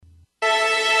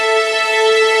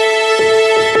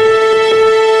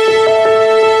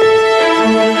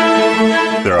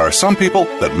are some people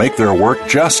that make their work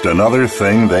just another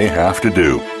thing they have to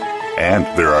do. And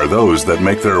there are those that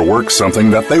make their work something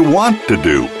that they want to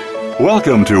do.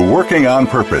 Welcome to Working on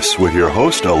Purpose with your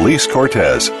host, Elise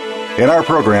Cortez. In our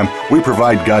program, we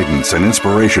provide guidance and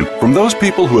inspiration from those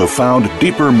people who have found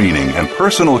deeper meaning and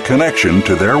personal connection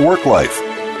to their work life.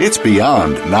 It's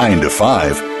beyond 9 to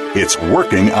 5. It's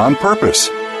working on purpose.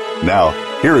 Now,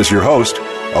 here is your host,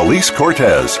 Elise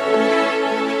Cortez.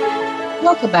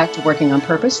 Welcome back to Working on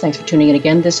Purpose. Thanks for tuning in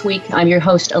again this week. I'm your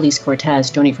host, Elise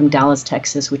Cortez, joining from Dallas,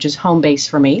 Texas, which is home base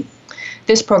for me.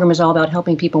 This program is all about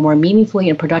helping people more meaningfully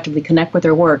and productively connect with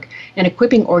their work and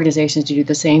equipping organizations to do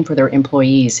the same for their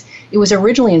employees. It was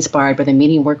originally inspired by the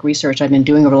meaning work research I've been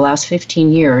doing over the last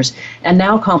 15 years and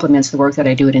now complements the work that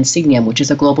I do at Insigniam, which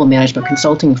is a global management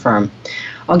consulting firm.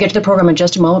 I'll get to the program in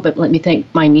just a moment, but let me thank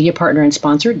my media partner and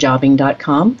sponsor,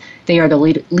 Jobing.com. They are the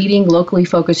leading locally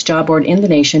focused job board in the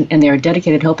nation, and they are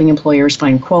dedicated to helping employers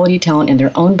find quality talent in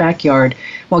their own backyard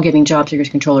while giving job seekers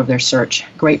control over their search.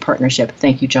 Great partnership.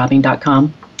 Thank you,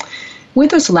 Jobing.com.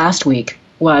 With us last week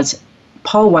was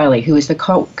Paul Wiley, who is the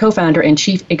co-founder and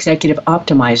chief executive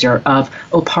optimizer of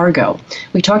Opargo.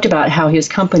 We talked about how his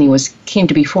company came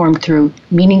to be formed through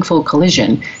meaningful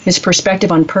collision, his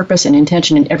perspective on purpose and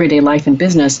intention in everyday life and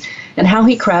business, and how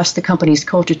he crafts the company's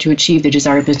culture to achieve the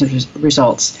desired business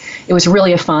results. It was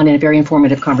really a fun and a very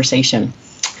informative conversation.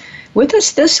 With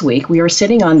us this week, we are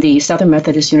sitting on the Southern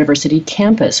Methodist University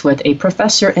campus with a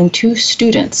professor and two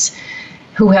students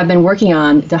who have been working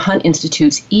on the Hunt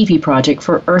Institute's EVE project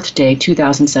for Earth Day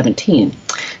 2017.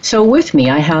 So with me,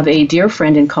 I have a dear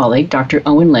friend and colleague, Dr.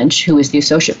 Owen Lynch, who is the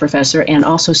Associate Professor and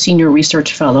also Senior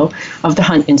Research Fellow of the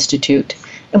Hunt Institute.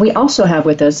 And we also have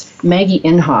with us Maggie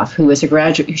Inhofe, who is a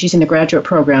graduate. She's in the graduate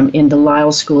program in the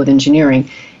Lyell School of Engineering,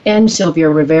 and Sylvia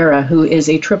Rivera, who is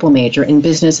a triple major in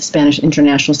Business, Spanish,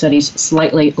 International Studies,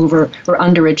 slightly over or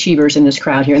underachievers in this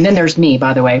crowd here. And then there's me,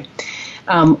 by the way.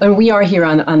 And we are here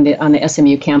on the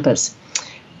SMU campus.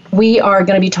 We are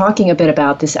going to be talking a bit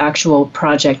about this actual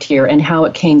project here and how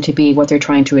it came to be, what they're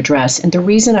trying to address. And the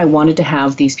reason I wanted to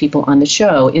have these people on the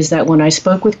show is that when I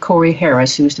spoke with Corey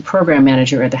Harris, who's the program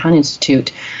manager at the Hunt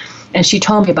Institute, and she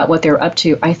told me about what they're up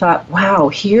to, I thought, wow,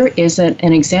 here is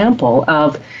an example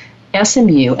of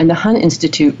SMU and the Hunt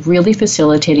Institute really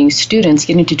facilitating students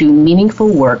getting to do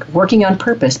meaningful work, working on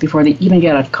purpose before they even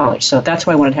get out of college. So that's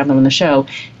why I wanted to have them on the show,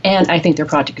 and I think their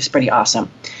project is pretty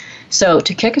awesome. So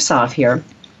to kick us off here,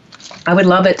 I would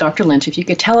love it, Dr. Lynch, if you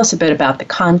could tell us a bit about the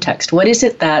context. What is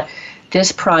it that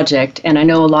this project, and I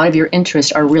know a lot of your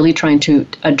interests, are really trying to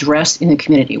address in the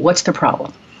community? What's the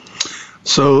problem?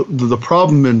 So the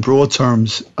problem in broad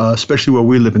terms, especially where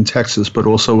we live in Texas, but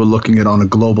also we're looking at on a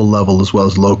global level as well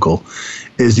as local,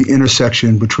 is the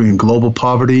intersection between global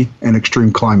poverty and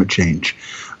extreme climate change,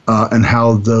 and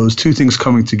how those two things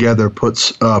coming together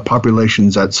puts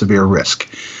populations at severe risk.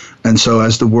 And so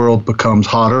as the world becomes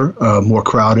hotter, more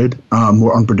crowded,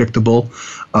 more unpredictable,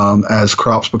 as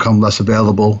crops become less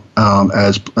available,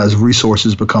 as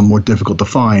resources become more difficult to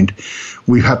find,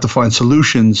 we have to find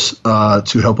solutions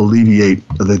to help alleviate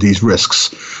these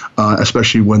risks,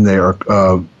 especially when they are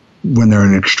when they're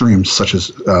in extremes such as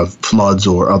floods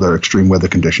or other extreme weather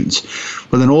conditions.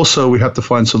 But then also we have to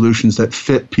find solutions that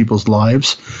fit people's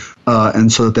lives,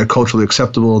 and so that they're culturally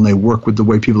acceptable and they work with the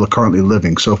way people are currently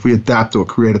living. So if we adapt or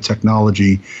create a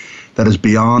technology that is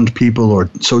beyond people or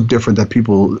so different that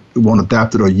people won't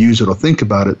adapt it or use it or think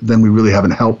about it, then we really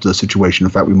haven't helped the situation.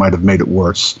 In fact, we might have made it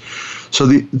worse. So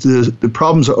the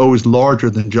problems are always larger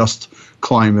than just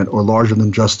climate or larger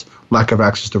than just lack of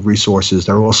access to resources.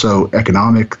 They're also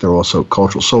economic, they're also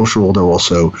cultural, social, they're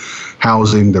also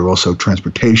housing, they're also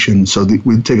transportation. So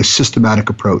we take a systematic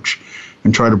approach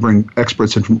and try to bring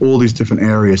experts in from all these different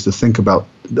areas to think about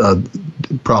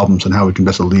problems and how we can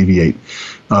best alleviate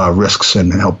risks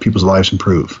and help people's lives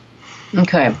improve.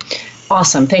 Okay.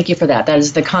 Awesome. Thank you for that. That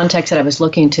is the context that I was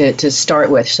looking to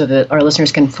start with so that our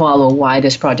listeners can follow why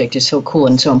this project is so cool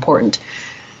and so important.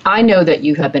 I know that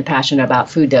you have been passionate about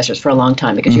food deserts for a long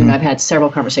time because you and I have had several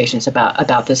conversations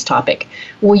about this topic.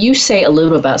 Will you say a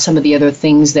little about some of the other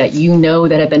things that you know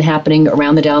that have been happening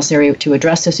around the Dallas area to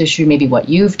address this issue, maybe what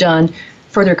you've done?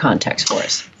 Further context for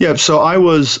us. Yeah, so I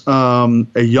was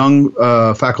a young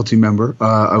faculty member.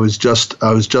 I was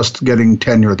just getting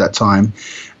tenure at that time,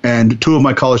 and two of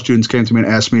my college students came to me and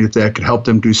asked me if I could help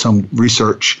them do some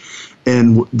research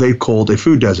in what they called a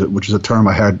food desert, which is a term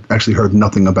I had actually heard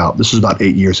nothing about. This was about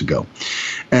 8 years ago.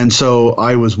 And so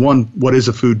I was what is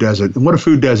a food desert? And what a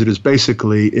food desert is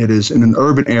basically, it is in an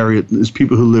urban area, there's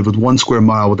people who live with 1 square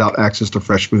mile without access to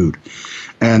fresh food.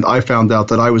 And I found out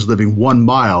that I was living 1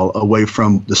 mile away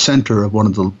from the center of one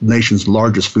of the nation's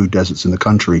largest food deserts in the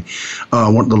country,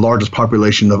 one of the largest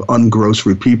population of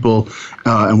ungrocery people,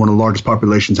 and one of the largest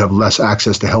populations have less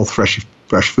access to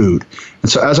fresh food.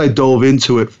 And so as I dove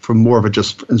into it from more of a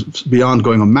just beyond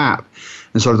going a map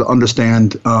and started to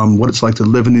understand what it's like to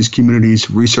live in these communities,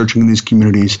 researching in these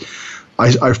communities,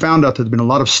 I found out that there had been a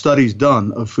lot of studies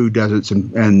done of food deserts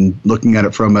and looking at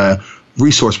it from a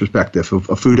resource perspective.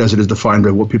 A food desert is defined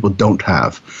by what people don't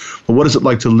have. But what is it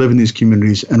like to live in these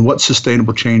communities, and what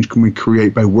sustainable change can we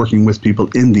create by working with people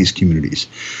in these communities?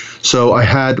 So I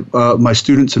had my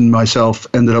students and myself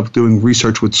ended up doing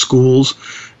research with schools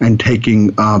and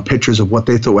taking pictures of what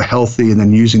they thought were healthy and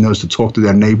then using those to talk to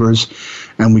their neighbors.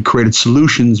 And we created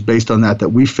solutions based on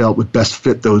that we felt would best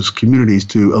fit those communities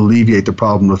to alleviate the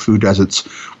problem of food deserts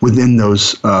within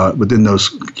those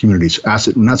communities.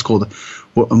 And that's called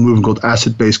a movement called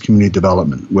asset-based community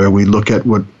development, where we look at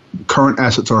what current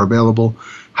assets are available,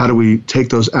 how do we take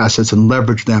those assets and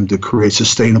leverage them to create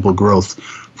sustainable growth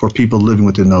for people living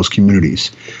within those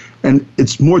communities. And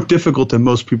it's more difficult than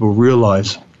most people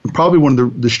realize. Probably one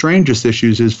of the strangest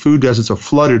issues is food deserts are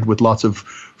flooded with lots of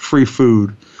free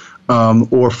food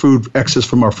or food excess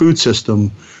from our food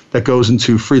system that goes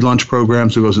into free lunch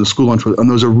programs, or goes into school lunch, and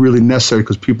those are really necessary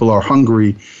because people are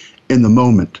hungry in the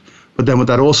moment. But then what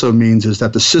that also means is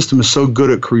that the system is so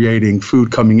good at creating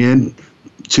food coming in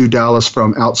to Dallas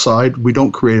from outside, we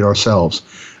don't create it ourselves.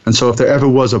 And so if there ever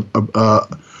was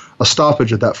a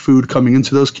stoppage of that food coming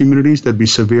into those communities, there'd be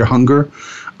severe hunger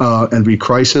and be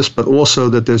crisis, but also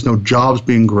that there's no jobs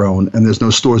being grown and there's no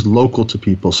stores local to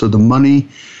people. So the money,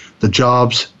 the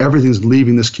jobs, everything's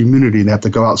leaving this community and they have to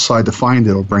go outside to find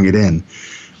it or bring it in.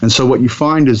 And so what you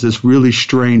find is this really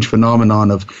strange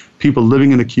phenomenon of people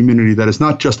living in a community that is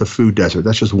not just a food desert.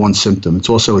 That's just one symptom. It's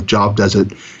also a job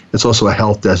desert. It's also a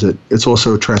health desert. It's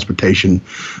also a transportation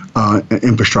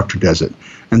infrastructure desert.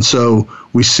 And so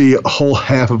we see a whole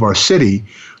half of our city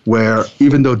where,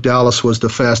 even though Dallas was the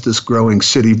fastest growing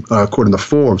city, according to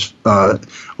Forbes, over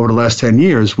the last 10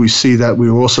 years, we see that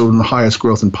we were also in the highest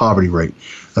growth in poverty rate.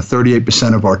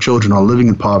 38% of our children are living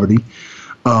in poverty.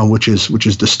 Which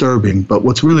is disturbing. But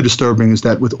what's really disturbing is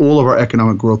that with all of our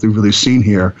economic growth we've really seen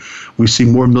here, we see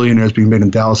more millionaires being made in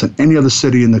Dallas than any other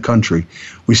city in the country.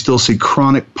 We still see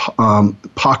chronic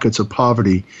pockets of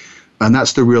poverty, and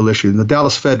that's the real issue. And the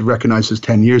Dallas Fed recognizes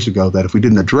 10 years ago that if we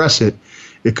didn't address it,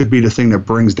 it could be the thing that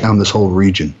brings down this whole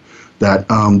region. That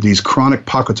these chronic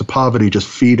pockets of poverty just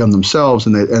feed on themselves,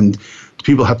 and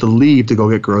people have to leave to go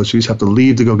get groceries, have to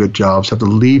leave to go get jobs, have to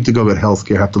leave to go get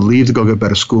healthcare, have to leave to go get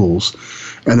better schools.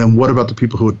 And then what about the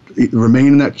people who remain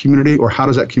in that community, or how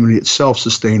does that community itself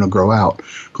sustain or grow out?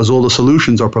 Because all the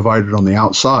solutions are provided on the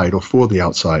outside or for the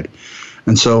outside.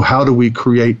 And so how do we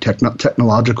create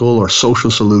technological or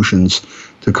social solutions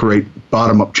to create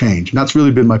bottom-up change? And that's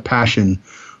really been my passion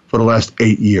for the last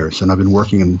 8 years. And I've been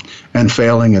working and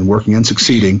failing and working and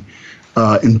succeeding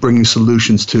in bringing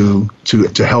solutions to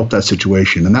help that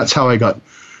situation. And that's how I got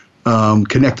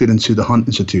connected into the Hunt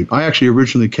Institute. I actually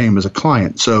originally came as a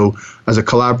client, so as a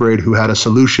collaborator who had a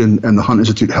solution, and the Hunt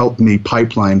Institute helped me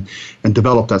pipeline and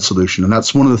develop that solution. And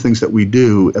that's one of the things that we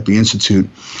do at the Institute.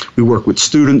 We work with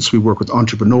students, we work with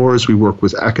entrepreneurs, we work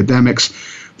with academics.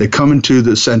 They come into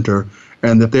the center,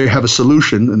 and if they have a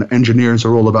solution, and engineers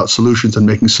are all about solutions and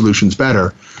making solutions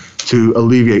better to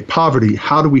alleviate poverty,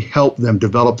 how do we help them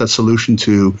develop that solution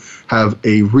to have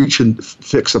a reach and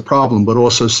fix a problem, but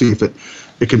also see if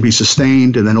it can be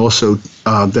sustained, and then also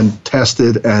then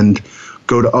tested and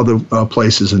go to other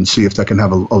places and see if that can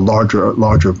have a larger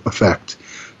effect.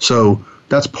 So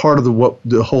that's part of what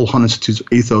the whole Hunt Institute's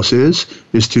ethos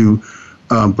is to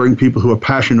bring people who are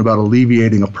passionate about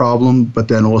alleviating a problem, but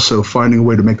then also finding a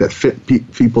way to make that fit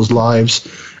people's lives,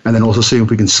 and then also seeing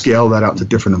if we can scale that out to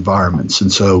different environments.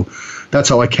 And so that's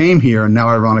how I came here, and now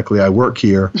ironically I work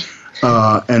here.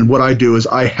 And what I do is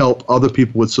I help other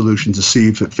people with solutions to see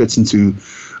if it fits into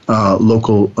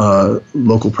local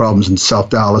problems in South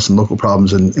Dallas and local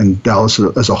problems in Dallas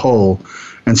as a whole,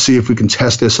 and see if we can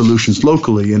test their solutions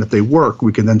locally. And if they work,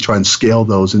 we can then try and scale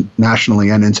those nationally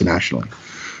and internationally,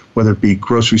 whether it be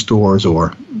grocery stores or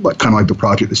kind of like the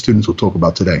project the students will talk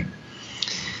about today.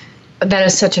 That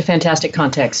is such a fantastic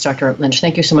context, Dr. Lynch.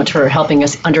 Thank you so much for helping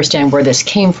us understand where this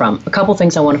came from. A couple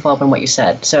things I want to follow up on what you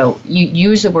said. So you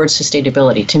use the word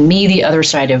sustainability. To me, the other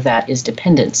side of that is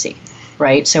dependency,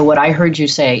 right? So what I heard you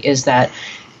say is that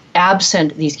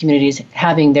absent these communities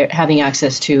having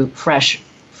access to fresh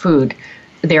food,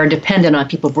 they're dependent on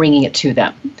people bringing it to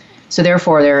them. So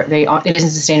therefore, it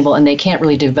isn't sustainable, and they can't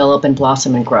really develop and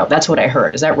blossom and grow. That's what I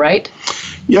heard. Is that right?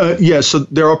 Yeah. So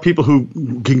there are people who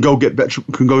can go get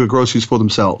groceries for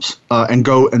themselves and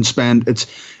go and spend. It's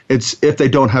if they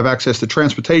don't have access to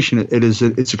transportation,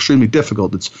 it's extremely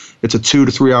difficult. It's a 2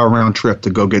 to 3 hour round trip to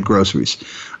go get groceries.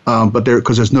 But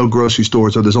because there's no grocery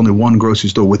stores, or there's only one grocery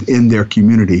store within their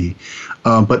community.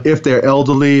 But if they're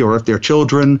elderly, or if they're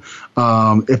children,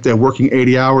 if they're working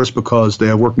 80 hours because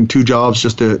they're working 2 jobs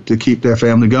just to keep their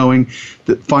family going,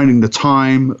 finding the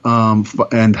time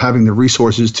and having the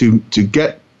resources to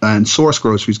get and source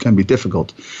groceries can be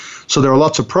difficult. So there are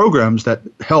lots of programs that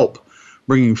help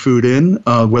bringing food in,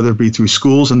 whether it be through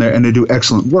schools, and they do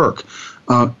excellent work.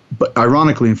 But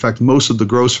ironically, in fact, most of the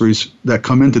groceries that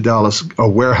come into Dallas are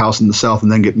warehoused in the south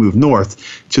and then get moved north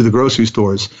to the grocery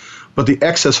stores. But the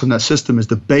excess from that system is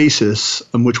the basis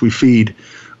on which we feed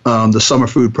the summer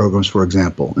food programs, for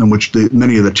example, in which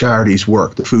many of the charities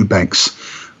work, the food banks.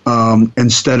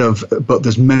 But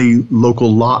there's many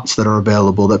local lots that are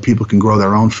available that people can grow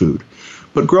their own food.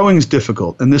 But growing is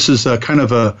difficult, and this is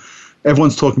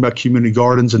everyone's talking about community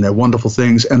gardens, and they're wonderful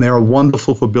things, and they are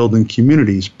wonderful for building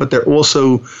communities, but they're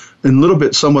also a little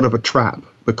bit somewhat of a trap,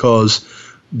 because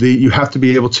you have to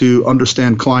be able to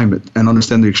understand climate and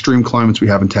understand the extreme climates we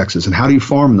have in Texas, and how do you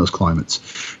farm in those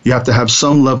climates. You have to have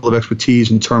some level of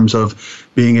expertise in terms of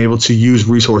being able to use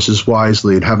resources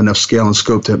wisely and have enough scale and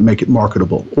scope to make it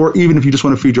marketable. Or even if you just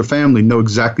want to feed your family, know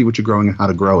exactly what you're growing and how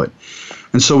to grow it.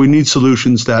 And so we need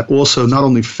solutions that also not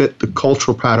only fit the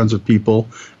cultural patterns of people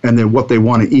and what they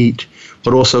want to eat,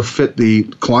 but also fit the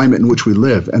climate in which we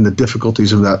live and the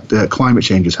difficulties of that climate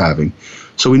change is having.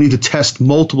 So we need to test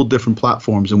multiple different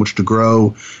platforms in which to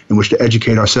grow, in which to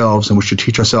educate ourselves, in which to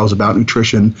teach ourselves about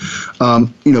nutrition.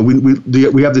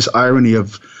 We have this irony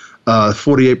of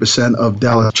 48% of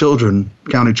Dallas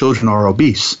county children are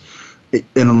obese.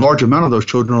 And a large amount of those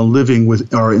children are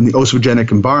in the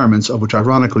osogenic environments, of which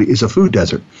ironically is a food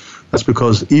desert. That's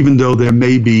because even though there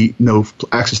may be no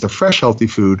access to fresh, healthy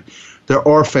food, there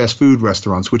are fast food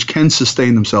restaurants which can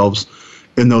sustain themselves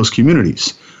in those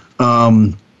communities.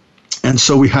 And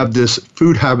so we have this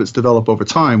food habits develop over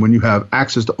time. When you have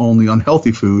access to only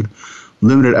unhealthy food,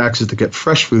 limited access to get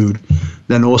fresh food,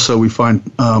 then also we find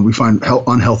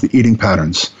unhealthy eating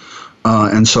patterns.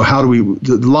 And so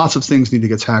lots of things need to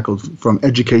get tackled, from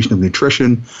education of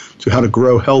nutrition to how to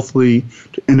grow healthily,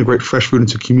 to integrate fresh food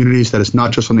into communities that is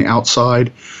not just on the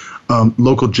outside,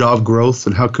 local job growth,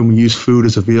 and how can we use food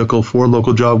as a vehicle for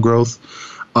local job growth.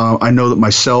 I know that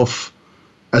myself,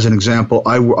 as an example,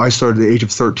 I started at the age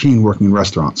of 13 working in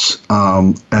restaurants,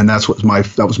 and that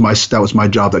was my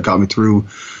job that got me through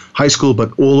high school,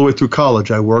 but all the way through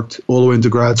college. I worked all the way into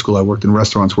grad school. I worked in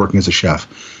restaurants working as a chef.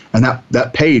 And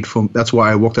that paid for, that's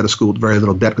why I walked out of school with very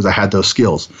little debt, because I had those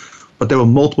skills. But there were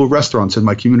multiple restaurants in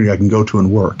my community I can go to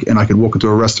and work. And I could walk into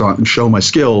a restaurant and show my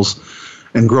skills,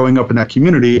 and growing up in that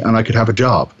community, and I could have a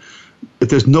job. If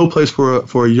there's no place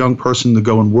for a young person to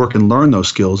go and work and learn those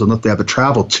skills, unless they have to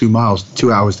travel 2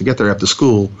 hours to get there after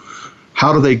school,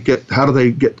 how do they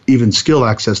get even skill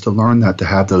access to learn that, to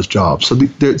have those jobs? So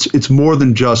it's more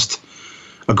than just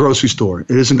a grocery store.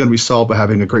 It isn't going to be solved by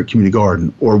having a great community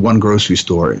garden or one grocery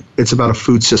store. It's about a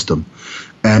food system,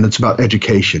 and it's about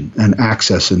education and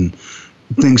access and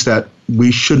things that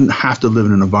we shouldn't have to live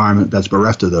in an environment that's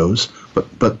bereft of those,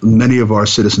 but many of our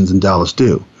citizens in Dallas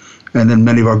do. And then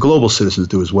many of our global citizens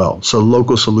do as well. So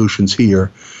local solutions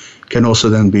here can also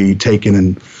then be taken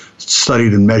and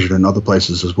studied and measured in other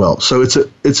places as well. So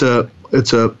it's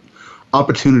a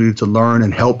opportunity to learn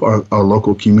and help our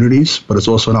local communities, but it's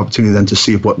also an opportunity then to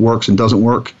see what works and doesn't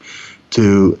work,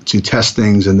 to test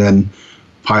things and then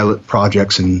pilot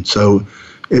projects. And so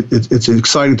it's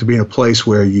exciting to be in a place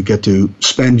where you get to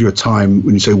spend your time,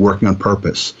 when you say working on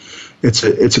purpose. It's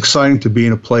exciting to be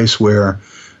in a place where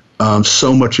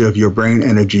so much of your brain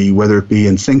energy, whether it be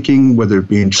in thinking, whether it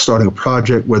be in starting a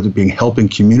project, whether it be in helping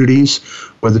communities,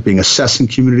 whether it be assessing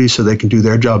communities so they can do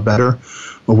their job better,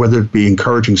 or whether it be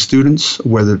encouraging students,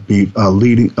 whether it be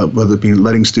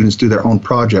letting students do their own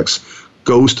projects,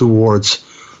 goes towards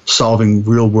solving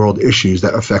real world issues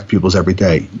that affect people's every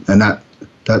day. And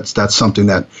that's something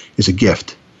that is a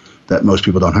gift that most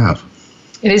people don't have.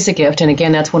 It is a gift, and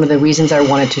again, that's one of the reasons I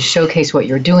wanted to showcase what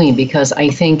you're doing, because I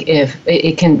think if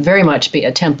it can very much be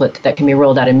a template that can be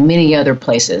rolled out in many other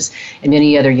places, in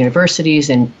many other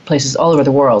universities and places all over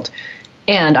the world.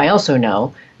 And I also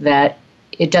know that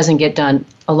it doesn't get done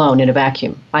alone in a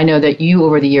vacuum. I know that you,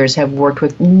 over the years, have worked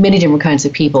with many different kinds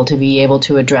of people to be able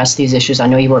to address these issues. I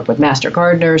know you work with master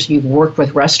gardeners, you've worked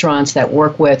with restaurants that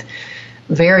work with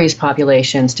various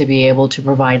populations to be able to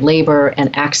provide labor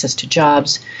and access to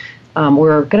jobs.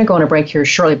 We're going to go on a break here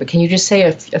shortly, but can you just say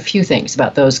a few things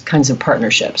about those kinds of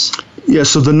partnerships? Yeah,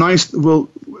 so the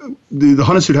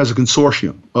Hunt Institute has a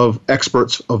consortium of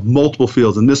experts of multiple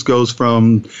fields, and this goes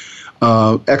from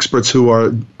experts who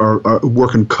are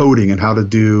work in coding and how to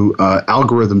do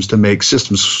algorithms to make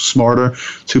systems smarter,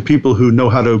 to people who know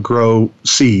how to grow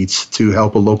seeds to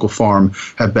help a local farm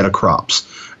have better crops.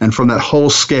 And from that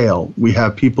whole scale, we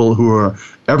have people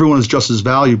everyone is just as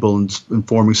valuable in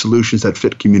forming solutions that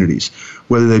fit communities,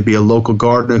 whether they be a local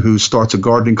gardener who starts a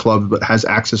gardening club but has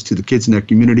access to the kids in their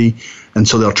community, and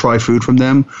so they'll try food from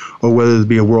them, or whether it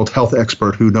be a world health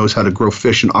expert who knows how to grow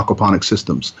fish in aquaponic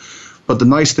systems. But the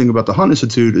nice thing about the Hunt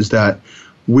Institute is that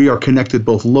we are connected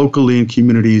both locally in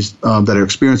communities that are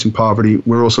experiencing poverty.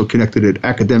 We're also connected at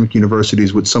academic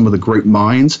universities with some of the great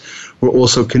minds. We're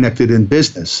also connected in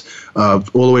business, all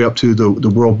the way up to the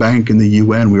World Bank and the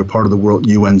UN. We are part of the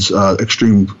UN's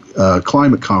Extreme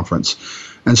Climate Conference.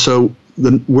 And so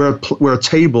we're a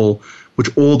table which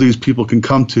all these people can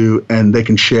come to, and they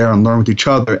can share and learn with each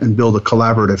other and build a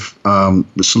collaborative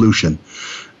solution.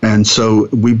 And so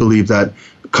we believe that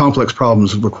complex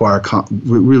problems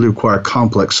really require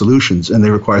complex solutions, and they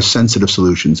require sensitive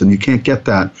solutions. And you can't get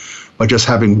that by just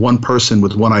having one person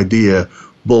with one idea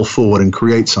bull forward and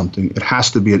create something. It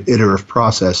has to be an iterative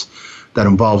process that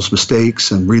involves mistakes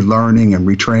and relearning and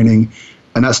retraining.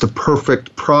 And that's the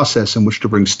perfect process in which to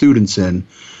bring students in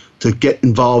to get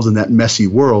involved in that messy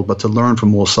world, but to learn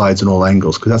from all sides and all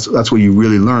angles, because that's where you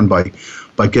really learn by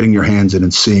getting your hands in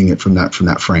and seeing it from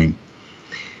that frame.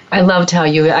 I loved how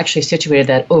you actually situated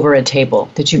that over a table.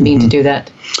 Did you mean to do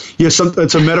that? Yes,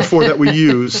 it's a metaphor that we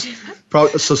use.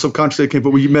 Probably, so subconsciously, but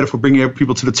we use metaphor bringing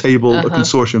people to the table, a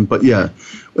consortium. But yeah,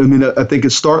 I mean, I think it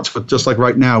starts with just like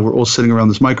right now, we're all sitting around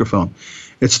this microphone.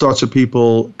 It starts with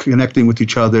people connecting with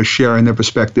each other, sharing their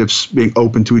perspectives, being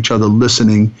open to each other,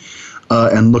 listening,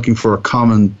 and looking for a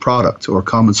common product or a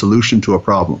common solution to a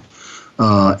problem.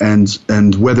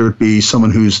 And whether it be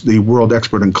someone who's the world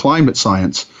expert in climate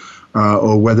science,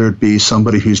 or whether it be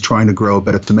somebody who's trying to grow a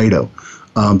better tomato,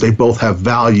 they both have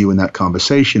value in that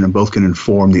conversation, and both can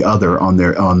inform the other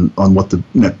on what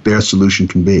their solution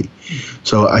can be.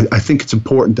 So I think it's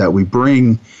important that we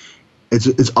bring.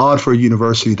 It's odd for a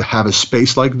university to have a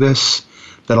space like this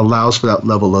that allows for that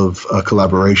level of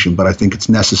collaboration, but I think it's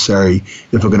necessary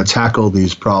if we're going to tackle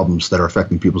these problems that are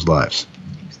affecting people's lives.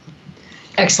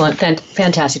 Excellent.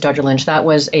 Fantastic, Dr. Lynch. That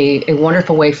was a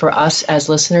wonderful way for us as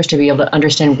listeners to be able to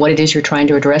understand what it is you're trying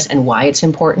to address and why it's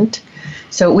important.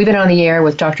 So we've been on the air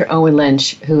with Dr. Owen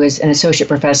Lynch, who is an associate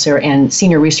professor and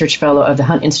senior research fellow of the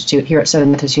Hunt Institute here at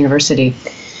Southern Methodist University.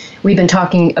 We've been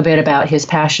talking a bit about his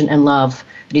passion and love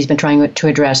that he's been trying to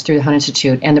address through the Hunt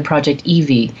Institute and the Project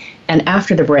EV. And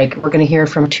after the break, we're going to hear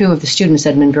from two of the students that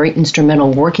have been very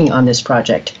instrumental working on this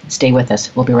project. Stay with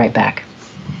us. We'll be right back.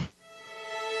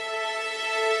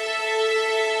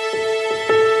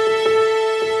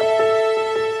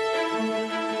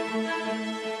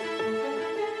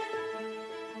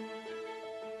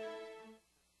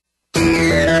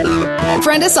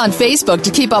 Friend us on Facebook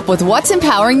to keep up with what's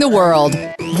empowering the world.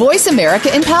 Voice America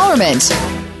Empowerment.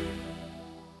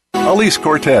 Elise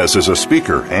Cortez is a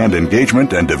speaker and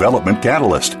engagement and development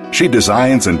catalyst. She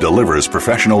designs and delivers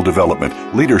professional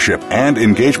development, leadership, and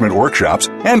engagement workshops,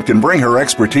 and can bring her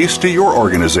expertise to your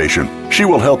organization. She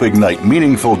will help ignite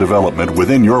meaningful development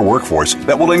within your workforce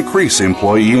that will increase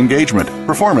employee engagement,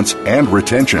 performance, and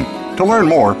retention. To learn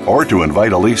more or to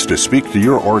invite Elise to speak to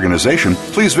your organization,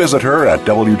 please visit her at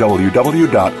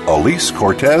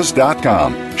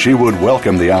www.elisecortez.com. She would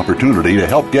welcome the opportunity to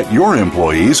help get your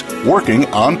employees working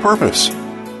on purpose.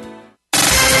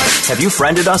 Have you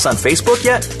friended us on Facebook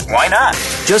yet? Why not?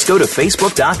 Just go to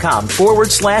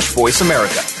facebook.com/Voice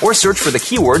America or search for the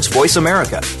keywords Voice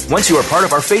America. Once you are part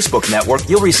of our Facebook network,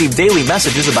 you'll receive daily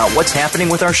messages about what's happening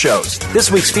with our shows,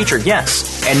 this week's featured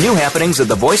guests, and new happenings of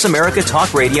the Voice America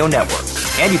Talk Radio Network.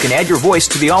 And you can add your voice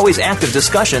to the always active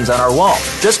discussions on our wall.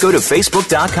 Just go to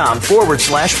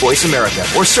facebook.com/Voice America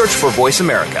or search for Voice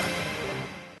America.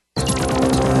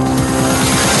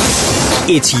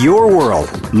 It's your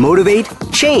world. Motivate,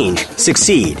 change,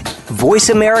 succeed.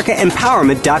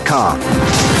 VoiceAmericaEmpowerment.com.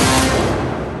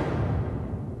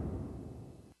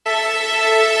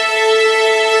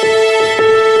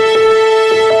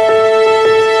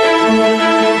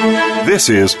 This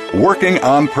is Working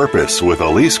on Purpose with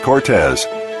Elise Cortez.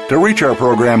 To reach our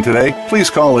program today, please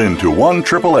call in to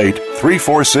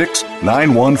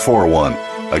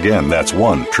 1-888-346-9141. Again, that's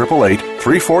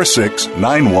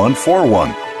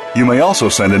 1-888-346-9141. You may also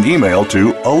send an email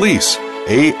to Alise,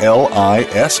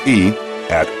 A-L-I-S-E,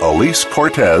 at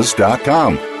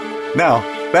AliseCortez.com. Now,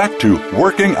 back to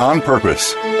Working on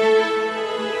Purpose.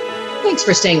 Thanks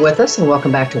for staying with us, and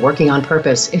welcome back to Working on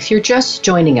Purpose. If you're just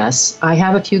joining us, I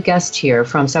have a few guests here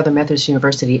from Southern Methodist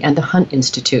University and the Hunt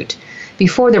Institute.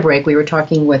 Before the break, we were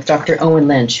talking with Dr. Owen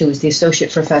Lynch, who is the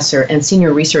Associate Professor and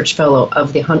Senior Research Fellow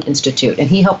of the Hunt Institute, and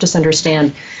he helped us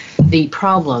understand the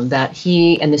problem that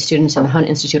he and the students in the Hunt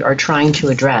Institute are trying to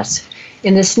address.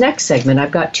 In this next segment,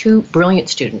 I've got two brilliant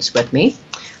students with me.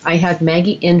 I have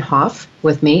Maggie Inhofe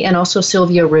with me and also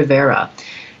Sylvia Rivera.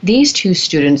 These two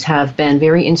students have been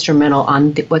very instrumental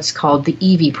on what's called the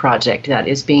EV project that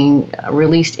is being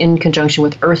released in conjunction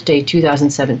with Earth Day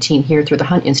 2017 here through the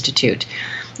Hunt Institute.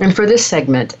 And for this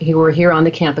segment, we're here on the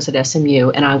campus at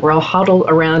SMU, and we're all huddled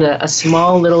around a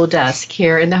small little desk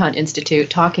here in the Hunt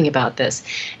Institute talking about this.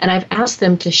 And I've asked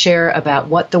them to share about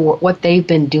what they've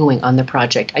been doing on the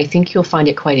project. I think you'll find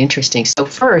it quite interesting. So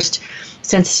first,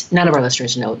 since none of our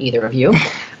listeners know either of you,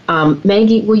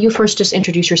 Maggie, will you first just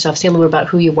introduce yourself, say a little about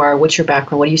who you are, what's your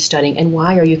background, what are you studying, and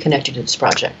why are you connected to this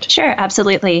project? Sure,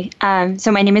 absolutely.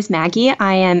 So my name is Maggie.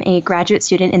 I am a graduate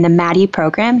student in the MADI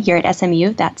program here at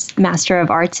SMU. That's Master of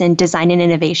Arts in Design and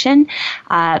Innovation.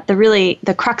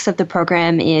 The crux of the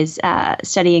program is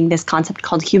studying this concept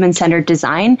called human-centered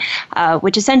design,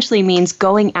 which essentially means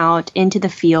going out into the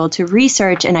field to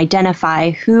research and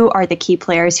identify who are the key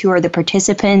players, who are the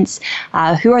participants,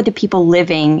 who are the people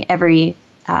living every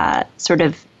sort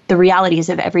of the realities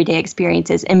of everyday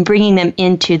experiences and bringing them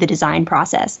into the design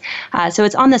process. So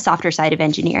it's on the softer side of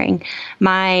engineering.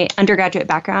 My undergraduate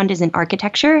background is in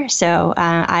architecture, so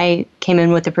I came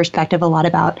in with a perspective a lot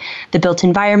about the built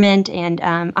environment, and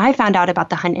I found out about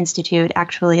the Hunt Institute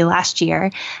actually last year.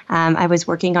 I was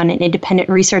working on an independent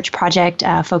research project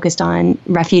focused on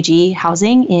refugee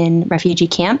housing in refugee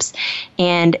camps,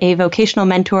 and a vocational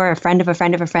mentor, a friend of a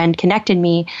friend of a friend, connected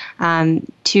me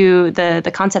to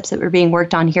the concepts that were being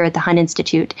worked on here at the Hunt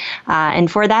Institute. And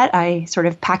for that, I sort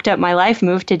of packed up my life,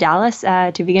 moved to Dallas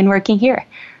to begin working here.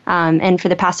 And for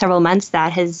the past several months,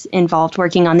 that has involved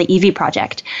working on the EV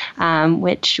project,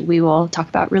 which we will talk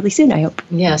about really soon, I hope.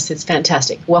 Yes, it's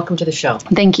fantastic. Welcome to the show.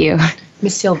 Thank you.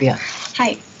 Miss Sylvia.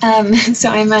 Hi. So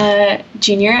I'm a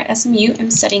junior at SMU. I'm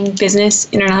studying business,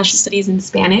 international studies, and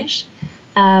Spanish.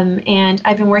 And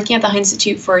I've been working at the Hunt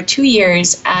Institute for 2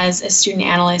 years as a student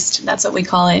analyst. That's what we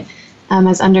call it.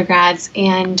 As undergrads.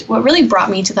 And what really brought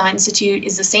me to the Hunt Institute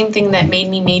is the same thing that made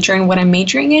me major in what I'm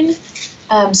majoring in.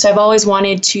 So I've always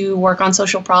wanted to work on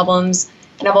social problems,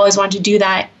 and I've always wanted to do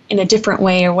that in a different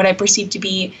way, or what I perceive to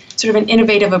be sort of an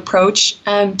innovative approach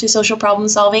to social problem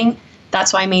solving.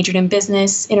 That's why I majored in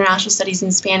business, international studies,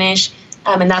 and Spanish,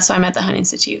 and that's why I'm at the Hunt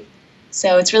Institute.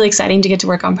 So it's really exciting to get to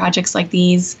work on projects like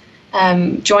these.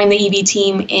 Joined the EV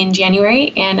team in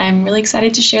January, and I'm really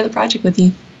excited to share the project with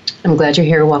you. I'm glad you're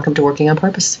here. Welcome to Working on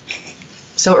Purpose.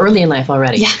 So early in life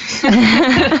already.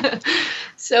 Yeah.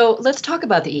 So let's talk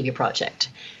about the EV project.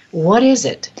 What is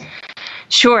it?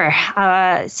 Sure.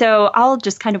 So I'll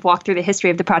just kind of walk through the history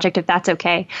of the project, if that's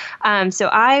okay. So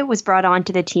I was brought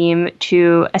onto the team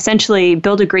to essentially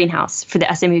build a greenhouse for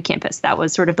the SMU campus. That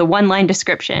was sort of the one-line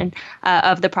description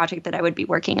of the project that I would be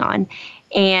working on.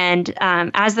 And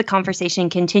as the conversation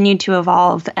continued to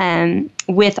evolve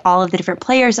with all of the different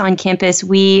players on campus,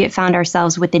 we found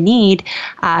ourselves with the need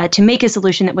to make a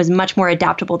solution that was much more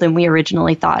adaptable than we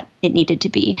originally thought it needed to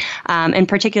be, and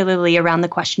particularly around the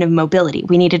question of mobility.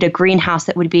 We needed a greenhouse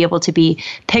that would be able to be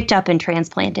picked up and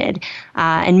transplanted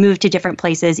and moved to different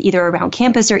places, either around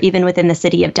campus or even within the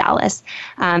city of Dallas.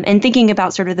 And thinking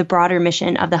about sort of the broader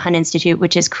mission of the Hunt Institute,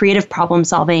 which is creative problem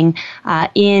solving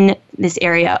in this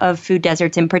area of food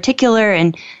deserts in particular,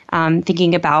 and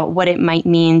thinking about what it might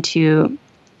mean to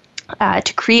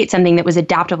create something that was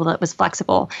adaptable, that was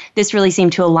flexible. This really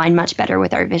seemed to align much better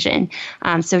with our vision.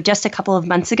 So just a couple of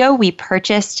months ago, we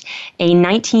purchased a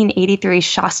 1983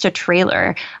 Shasta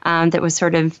trailer that was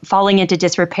sort of falling into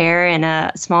disrepair in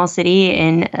a small city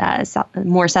in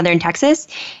more southern Texas.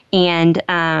 And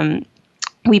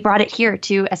we brought it here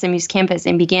to SMU's campus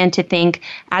and began to think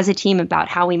as a team about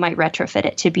how we might retrofit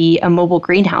it to be a mobile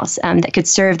greenhouse that could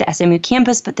serve the SMU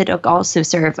campus, but that would also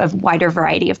serve a wider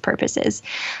variety of purposes.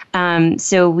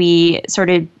 So we sort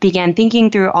of began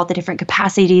thinking through all the different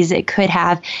capacities it could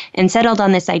have and settled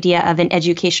on this idea of an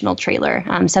educational trailer,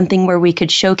 something where we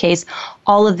could showcase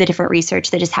all of the different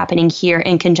research that is happening here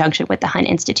in conjunction with the Hunt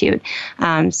Institute.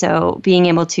 So being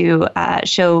able to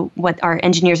show what our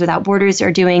Engineers Without Borders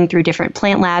are doing through different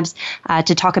plant labs,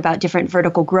 to talk about different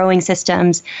vertical growing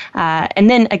systems, and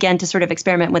then again to sort of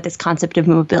experiment with this concept of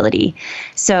mobility.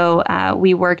 So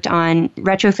we worked on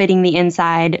retrofitting the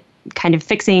inside, kind of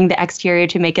fixing the exterior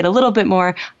to make it a little bit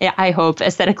more, I hope,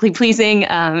 aesthetically pleasing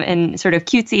and sort of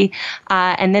cutesy.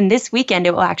 And then this weekend,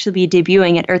 it will actually be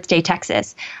debuting at Earth Day,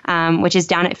 Texas, which is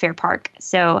down at Fair Park.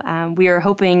 So we are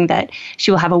hoping that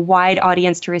she will have a wide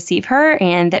audience to receive her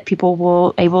and that people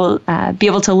will be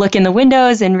able to look in the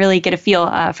windows and really get a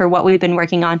feel for what we've been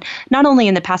working on, not only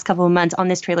in the past couple of months on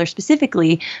this trailer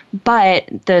specifically, but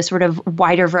the sort of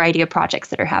wider variety of projects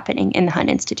that are happening in the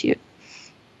Hunt Institute.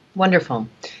 Wonderful.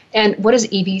 And what does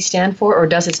EV stand for, or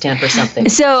does it stand for something?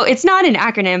 So it's not an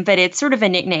acronym, but it's sort of a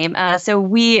nickname.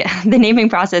 The naming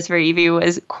process for EV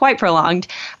was quite prolonged.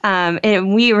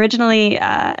 And we originally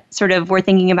sort of were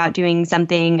thinking about doing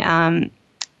something,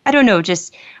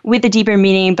 just with a deeper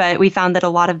meaning, but we found that a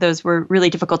lot of those were really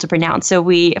difficult to pronounce. So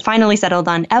we finally settled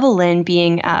on Evelyn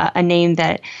being a name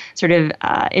that sort of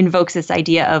invokes this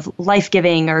idea of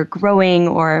life-giving or growing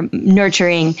or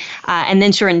nurturing, and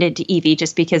then shortened it to Evie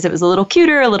just because it was a little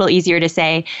cuter, a little easier to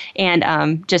say,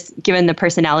 and just given the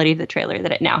personality of the trailer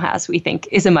that it now has, we think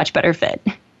is a much better fit.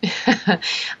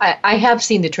 I have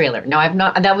seen the trailer. No, I've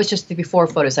not. That was just the before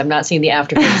photos. I've not seen the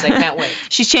after photos. I can't wait.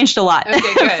 She's changed a lot.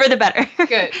 Okay, good. For the better.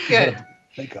 Good.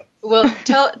 Well,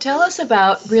 tell us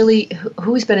about really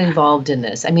who's been involved in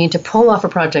this. I mean, to pull off a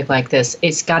project like this,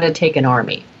 it's got to take an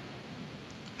army.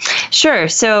 Sure.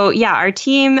 So, yeah, our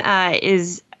team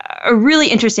is a really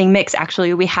interesting mix,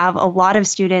 actually. We have a lot of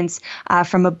students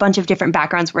from a bunch of different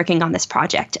backgrounds working on this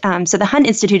project. So the Hunt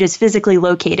Institute is physically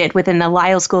located within the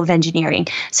Lyle School of Engineering.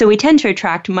 So we tend to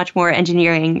attract much more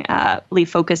engineering-ly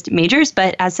focused majors.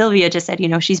 But as Sylvia just said,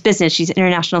 she's business, she's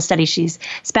international studies, she's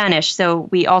Spanish. So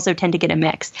we also tend to get a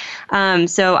mix.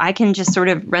 So I can just sort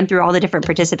of run through all the different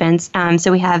participants.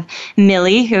 So we have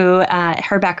Millie, who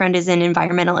her background is in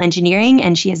environmental engineering,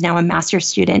 and she is now a master's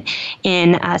student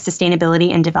in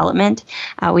sustainability and development.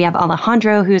 We have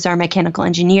Alejandro, who's our mechanical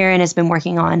engineer and has been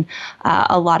working on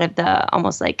a lot of the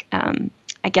almost like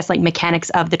mechanics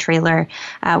of the trailer.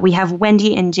 We have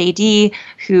Wendy and JD,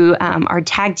 who are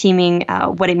tag teaming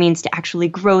what it means to actually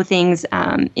grow things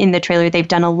in the trailer. They've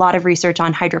done a lot of research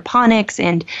on hydroponics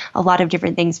and a lot of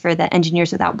different things for the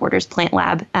Engineers Without Borders plant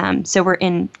lab. So we're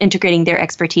integrating their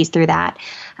expertise through that.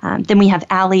 Then we have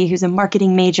Allie, who's a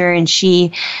marketing major, and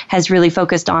she has really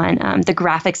focused on the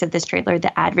graphics of this trailer,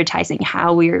 the advertising,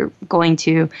 how we're going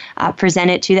to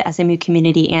present it to the SMU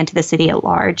community and to the city at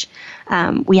large.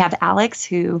 We have Alex,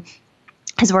 who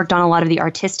has worked on a lot of the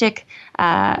artistic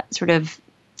sort of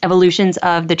evolutions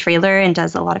of the trailer and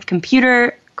does a lot of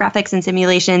computer graphics and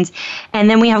simulations. And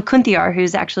then we have Kunthiar,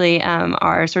 who's actually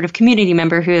our sort of community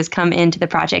member who has come into the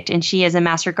project. And she is a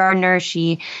master gardener.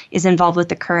 She is involved with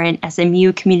the current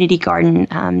SMU community garden,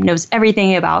 knows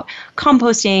everything about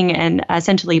composting and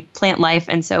essentially plant life.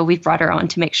 And so we've brought her on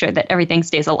to make sure that everything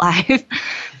stays alive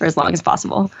for as long as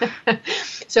possible.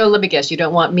 So let me guess, you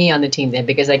don't want me on the team then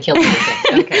because I killed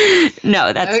everything. Okay.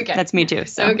 No, that's me too.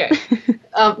 So. Okay.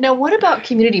 Now, what about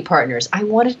community partners? I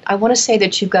want to say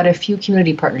that you've got a few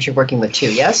community partners you're working with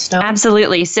too. Yes? No?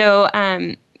 Absolutely. So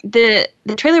the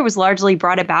trailer was largely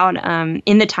brought about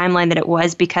in the timeline that it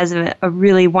was because of a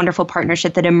really wonderful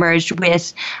partnership that emerged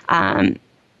with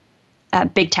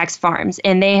Big Tex Farms,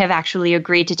 and they have actually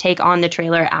agreed to take on the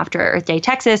trailer after Earth Day,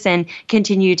 Texas, and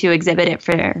continue to exhibit it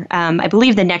for, I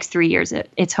believe, the next 3 years.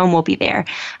 Its home will be there.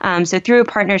 So through a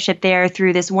partnership there,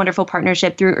 through this wonderful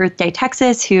partnership through Earth Day,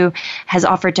 Texas, who has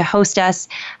offered to host us,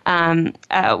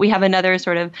 we have another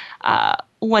sort of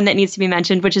one that needs to be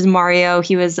mentioned, which is Mario.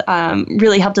 He was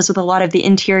really helped us with a lot of the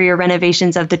interior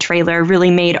renovations of the trailer,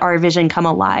 really made our vision come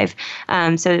alive.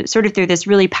 So sort of through this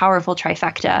really powerful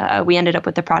trifecta, we ended up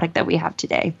with the product that we have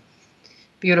today.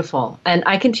 Beautiful. And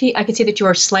I can see that you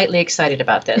are slightly excited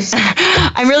about this.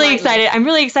 I'm really excited. I'm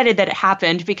really excited that it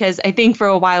happened because I think for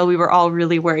a while we were all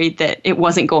really worried that it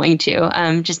wasn't going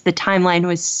to. Just the timeline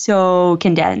was so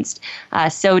condensed,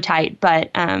 so tight. But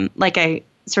like I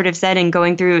sort of said, and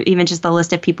going through even just the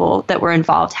list of people that were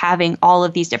involved, having all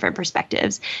of these different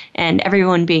perspectives and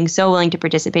everyone being so willing to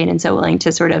participate and so willing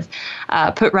to sort of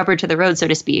put rubber to the road, so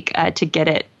to speak, to get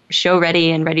it show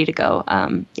ready and ready to go.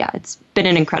 It's been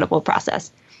an incredible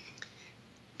process.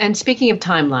 And speaking of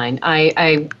timeline,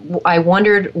 I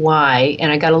wondered why,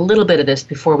 and I got a little bit of this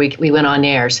before we went on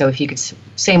air, so if you could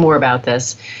say more about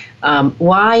this.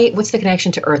 What's the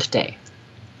connection to Earth Day?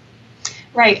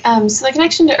 Right. So the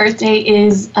connection to Earth Day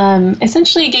is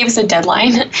essentially gave us a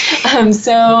deadline.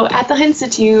 So at the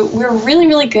Institute, we're really,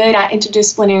 really good at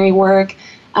interdisciplinary work.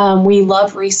 We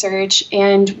love research,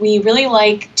 and we really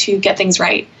like to get things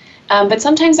right. But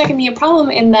sometimes that can be a problem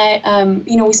in that,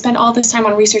 we spend all this time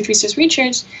on research,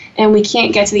 and we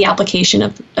can't get to the application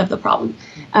of the problem.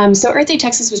 So Earth Day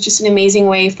Texas was just an amazing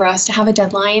way for us to have a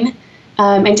deadline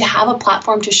and to have a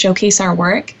platform to showcase our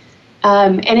work.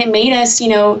 And it made us,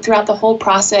 throughout the whole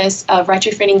process of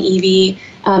retrofitting EV,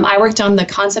 I worked on the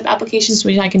concept applications,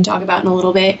 which I can talk about in a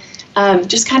little bit.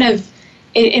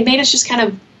 It made us just kind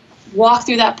of walk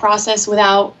through that process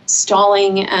without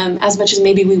stalling as much as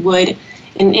maybe we would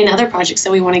in other projects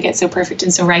that we want to get so perfect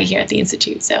and so right here at the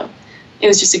Institute. So it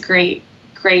was just a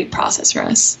great process for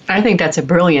us. I think that's a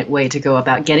brilliant way to go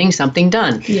about getting something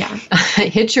done. Yeah.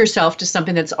 Hitch yourself to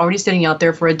something that's already sitting out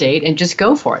there for a date and just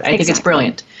go for it. I think it's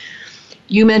brilliant.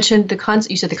 You mentioned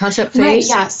you said the concept phase? Right,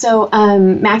 yeah. So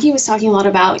Maggie was talking a lot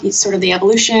about sort of the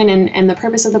evolution and the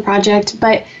purpose of the project,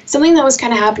 but something that was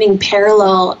kind of happening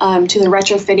parallel to the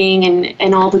retrofitting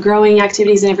and all the growing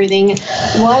activities and everything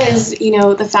was,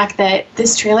 the fact that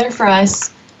this trailer for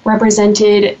us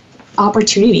represented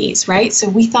opportunities, right? So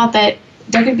we thought that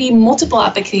there could be multiple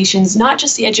applications, not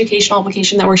just the educational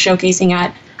application that we're showcasing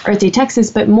at Earth Day Texas,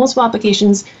 but multiple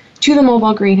applications to the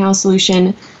mobile greenhouse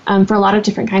solution for a lot of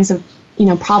different kinds of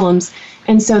problems.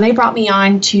 And so they brought me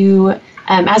on to,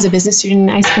 as a business student,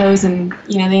 I suppose, and,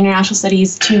 the international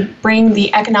studies, to bring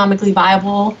the economically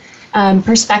viable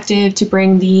perspective, to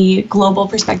bring the global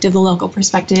perspective, the local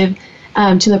perspective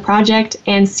to the project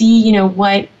and see,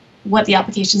 what the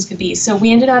applications could be. So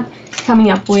we ended up coming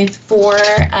up with 4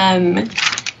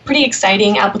 pretty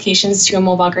exciting applications to a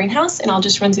mobile greenhouse, and I'll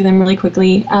just run through them really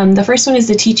quickly. The first one is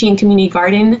the teaching community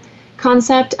garden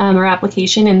concept or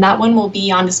application, and that one will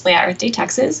be on display at Earth Day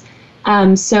Texas.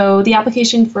 So the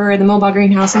application for the mobile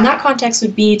greenhouse in that context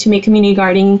would be to make community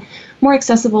gardening more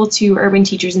accessible to urban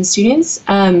teachers and students,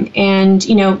 and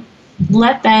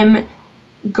let them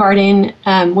garden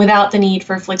without the need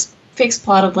for fixed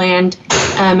plot of land,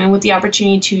 and with the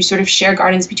opportunity to sort of share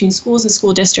gardens between schools and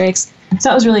school districts. So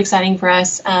that was really exciting for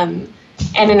us, and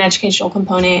an educational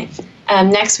component.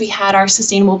 Next, we had our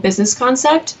sustainable business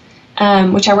concept,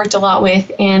 which I worked a lot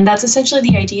with, and that's essentially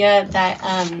the idea that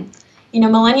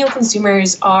millennial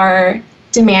consumers are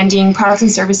demanding products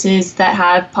and services that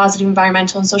have positive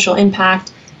environmental and social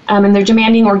impact, and they're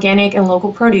demanding organic and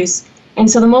local produce. And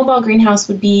so the mobile greenhouse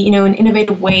would be, an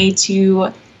innovative way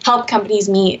to help companies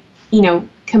meet,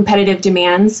 competitive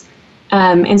demands.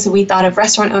 And so we thought of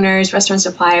restaurant owners, restaurant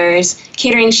suppliers,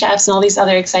 catering chefs, and all these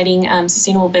other exciting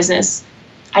sustainable business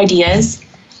ideas.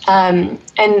 And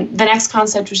the next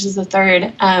concept, which is the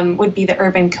third, would be the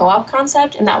urban co-op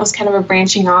concept. And that was kind of a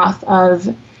branching off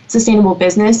of sustainable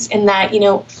business in that,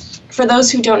 for those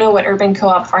who don't know what urban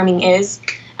co-op farming is,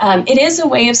 it is a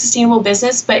way of sustainable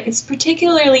business, but it's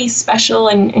particularly special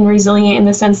and resilient in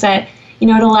the sense that, it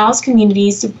allows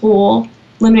communities to pool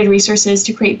limited resources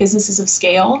to create businesses of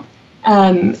scale,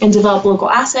 and develop local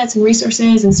assets and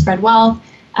resources and spread wealth.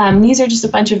 These are just a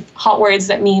bunch of hot words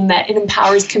that mean that it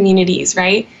empowers communities,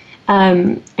 right?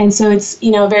 And so it's,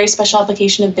 a very special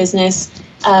application of business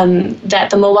that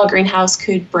the mobile greenhouse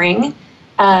could bring.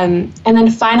 And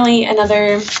then finally,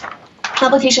 another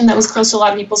application that was close to a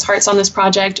lot of people's hearts on this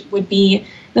project would be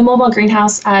the mobile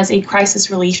greenhouse as a crisis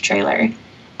relief trailer.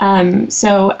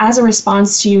 So as a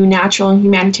response to natural and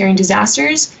humanitarian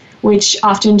disasters, which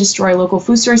often destroy local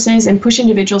food sources and push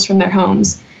individuals from their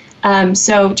homes.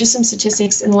 So just some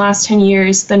statistics, in the last 10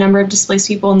 years, the number of displaced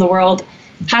people in the world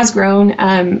has grown,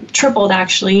 tripled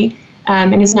actually,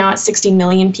 and is now at 60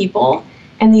 million people.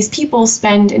 And these people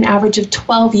spend an average of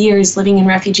 12 years living in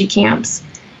refugee camps.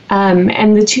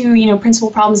 And the two, principal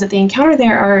problems that they encounter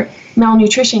there are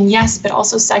malnutrition, yes, but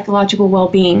also psychological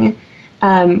well-being,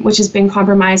 which has been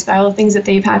compromised by all the things that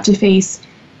they've had to face.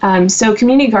 So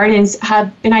community gardens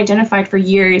have been identified for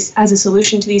years as a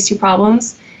solution to these two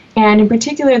problems. And in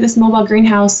particular, this mobile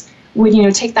greenhouse would,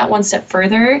 take that one step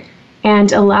further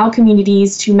and allow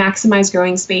communities to maximize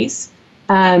growing space,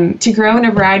 to grow in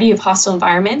a variety of hostile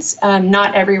environments.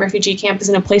 Not every refugee camp is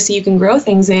in a place that you can grow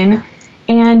things in.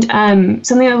 And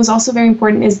something that was also very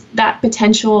important is that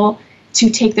potential to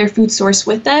take their food source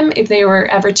with them if they were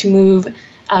ever to move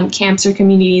camps or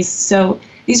communities. So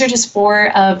these are just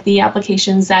 4 of the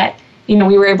applications that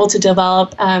we were able to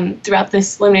develop throughout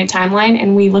this limited timeline,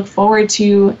 and we look forward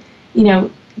to,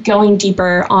 going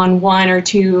deeper on one or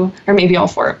two or maybe all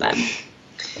four of them.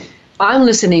 I'm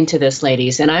listening to this,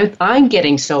 ladies, and I'm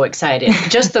getting so excited.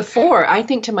 Just the four, I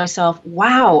think to myself,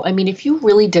 wow, I mean, if you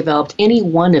really developed any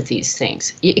one of these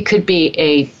things, it could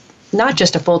be not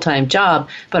just a full-time job,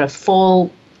 but a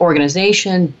full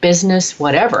organization, business,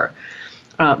 whatever.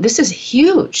 This is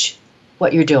huge,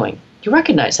 what you're doing. You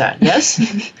recognize that, yes?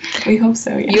 We hope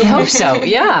so, yeah. You hope so,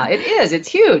 yeah, it is. It's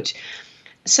huge.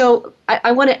 So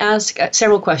I want to ask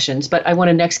several questions, but I want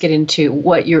to next get into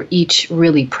what you're each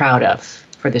really proud of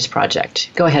for this project.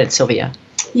 Go ahead, Sylvia.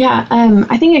 Yeah,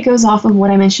 I think it goes off of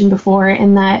what I mentioned before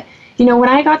in that, when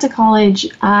I got to college,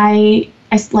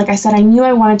 like I said, I knew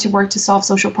I wanted to work to solve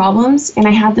social problems, and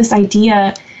I had this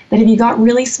idea that if you got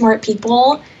really smart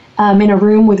people in a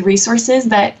room with resources,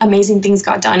 that amazing things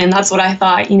got done, and that's what I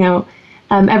thought,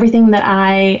 everything that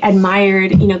I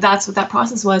admired, that's what that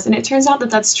process was, and it turns out that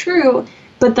that's true,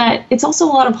 but that it's also a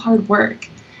lot of hard work.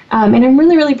 And I'm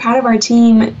really, really proud of our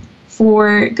team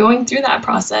for going through that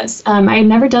process. I had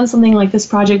never done something like this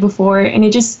project before, and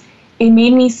it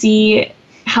made me see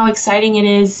how exciting it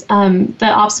is,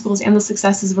 the obstacles and the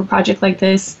successes of a project like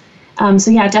this.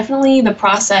 So yeah, definitely the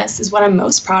process is what I'm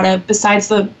most proud of, besides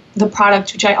the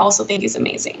product, which I also think is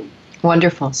amazing.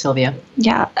 Wonderful, Sylvia.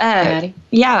 Yeah. Maddie?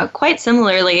 Yeah, quite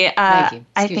similarly. Thank you.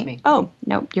 Excuse me. Oh,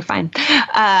 no, you're fine.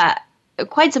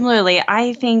 Quite similarly,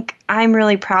 I think I'm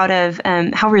really proud of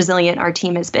how resilient our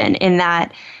team has been in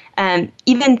that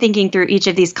even thinking through each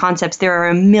of these concepts, there are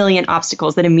a million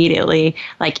obstacles that immediately,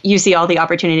 like you see all the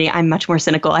opportunity. I'm much more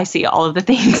cynical. I see all of the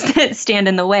things that stand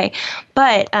in the way.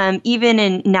 But even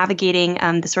in navigating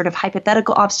the sort of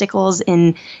hypothetical obstacles,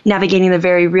 in navigating the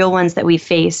very real ones that we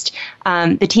faced,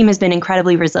 the team has been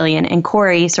incredibly resilient. And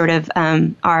Corey sort of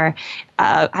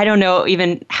I don't know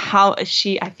even how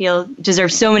I feel,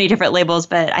 deserves so many different labels,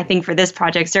 but I think for this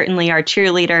project, certainly our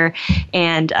cheerleader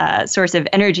and source of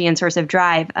energy and source of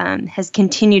drive has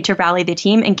continued to rally the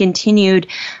team and continued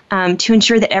to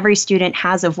ensure that every student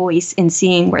has a voice in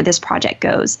seeing where this project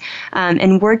goes.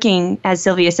 And working, as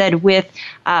Sylvia said, with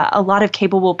a lot of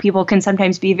capable people can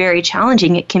sometimes be very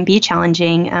challenging. It can be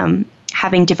challenging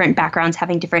having different backgrounds,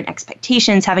 having different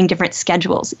expectations, having different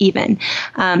schedules even.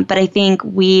 But I think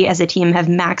we as a team have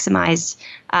maximized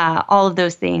all of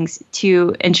those things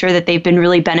to ensure that they've been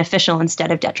really beneficial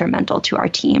instead of detrimental to our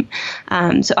team.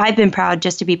 So I've been proud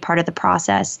just to be part of the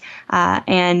process.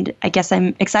 And I guess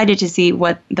I'm excited to see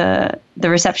what the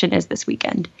reception is this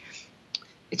weekend.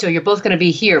 So you're both going to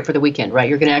be here for the weekend, right?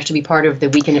 You're going to actually be part of the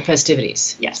weekend of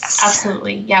festivities. Yes,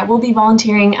 absolutely. Yeah, we'll be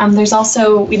volunteering. There's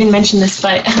also, we didn't mention this,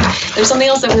 but there's something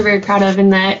else that we're very proud of in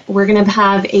that we're going to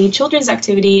have a children's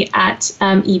activity at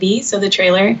EB, so the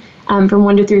trailer, from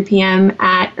 1 to 3 p.m.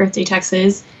 at Earth Day,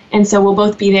 Texas. And so we'll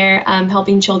both be there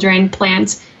helping children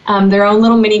plant their own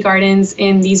little mini gardens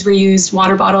in these reused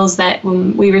water bottles that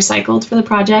we recycled for the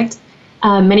project.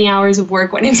 Many hours of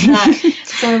work went into that.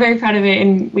 So we're very proud of it,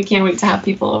 and we can't wait to have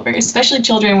people over, especially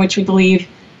children, which we believe,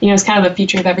 is kind of the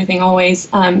future of everything always.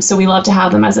 So we love to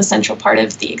have them as a central part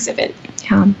of the exhibit.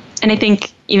 Yeah. And I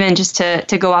think even just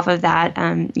to go off of that,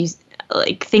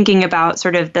 like thinking about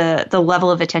sort of the level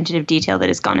of attention of detail that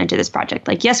has gone into this project.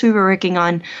 Like, yes, we were working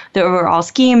on the overall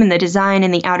scheme and the design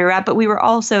and the outer wrap, but we were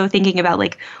also thinking about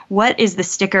like, what is the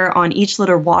sticker on each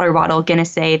little water bottle going to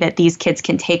say that these kids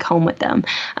can take home with them?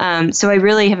 So I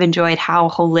really have enjoyed how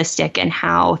holistic and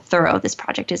how thorough this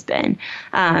project has been.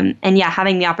 And yeah,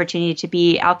 having the opportunity to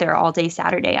be out there all day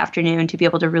Saturday afternoon to be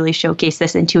able to really showcase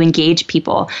this and to engage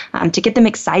people, to get them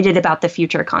excited about the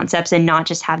future concepts and not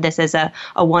just have this as a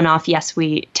one-off, yes,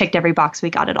 we ticked every box, we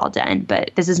got it all done.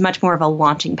 But this is much more of a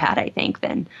launching pad, I think,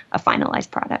 than a finalized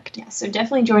product. Yeah, so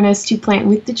definitely join us to plant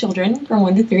with the children from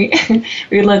 1 to 3.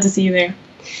 We would love to see you there.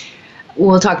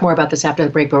 We'll talk more about this after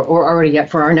the break, but we're already up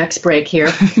for our next break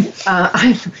here.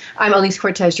 I'm Elise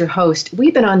Cortez, your host.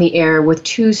 We've been on the air with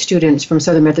 2 students from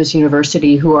Southern Methodist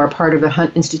University who are part of the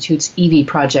Hunt Institute's EV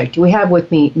project. We have with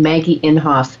me Maggie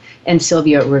Inhofe and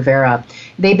Sylvia Rivera.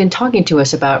 They've been talking to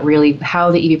us about really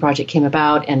how the EV project came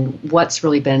about and what's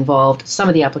really been involved, some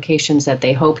of the applications that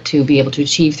they hope to be able to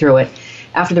achieve through it.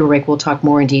 After the break, we'll talk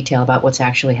more in detail about what's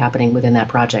actually happening within that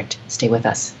project. Stay with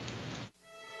us.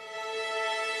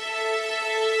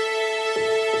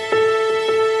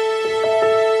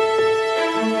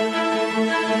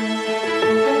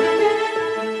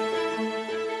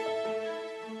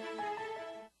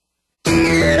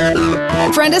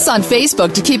 Friend us on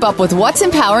Facebook to keep up with what's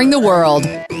empowering the world.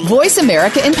 Voice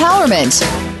America Empowerment.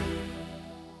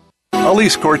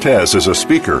 Elise Cortez is a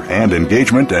speaker and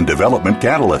engagement and development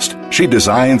catalyst. She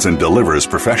designs and delivers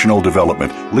professional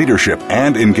development, leadership,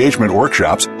 and engagement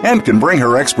workshops and can bring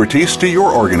her expertise to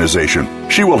your organization.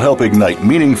 She will help ignite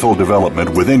meaningful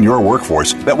development within your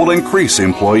workforce that will increase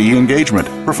employee engagement,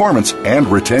 performance, and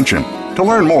retention. To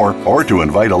learn more or to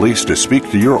invite Elise to speak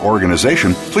to your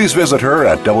organization, please visit her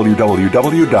at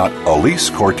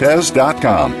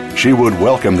www.elisecortez.com. She would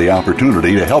welcome the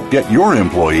opportunity to help get your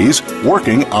employees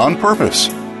working on purpose.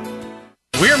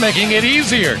 We're making it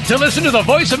easier to listen to the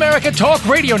Voice America Talk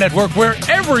Radio Network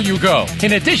wherever you go.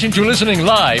 In addition to listening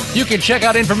live, you can check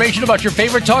out information about your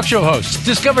favorite talk show hosts,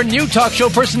 discover new talk show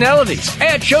personalities,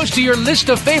 add shows to your list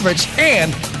of favorites,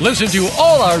 and listen to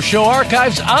all our show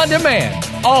archives on demand.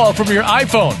 All from your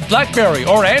iPhone, BlackBerry,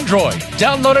 or Android.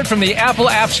 Download it from the Apple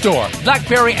App Store,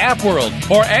 BlackBerry App World,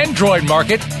 or Android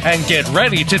Market, and get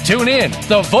ready to tune in.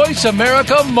 The Voice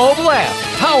America mobile app,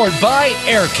 powered by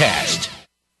Aircast.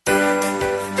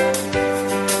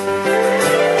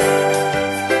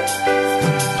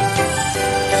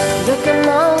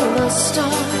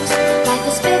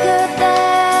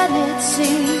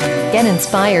 Get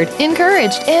inspired,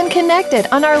 encouraged, and connected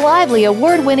on our lively,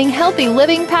 award-winning Healthy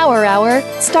Living Power Hour,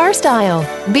 Star Style.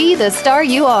 Be the star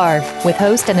you are, with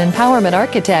host and empowerment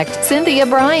architect Cynthia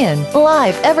Bryan.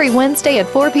 Live every Wednesday at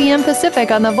 4 p.m.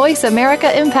 Pacific on the Voice America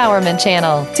Empowerment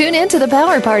Channel. Tune in to the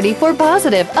Power Party for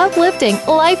positive, uplifting,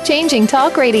 life-changing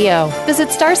talk radio. Visit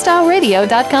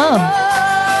starstyleradio.com.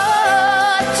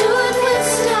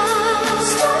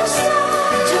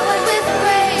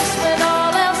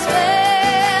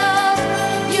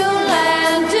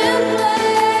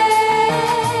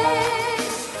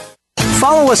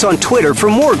 Follow us on Twitter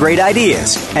for more great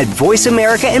ideas at Voice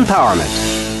America Empowerment.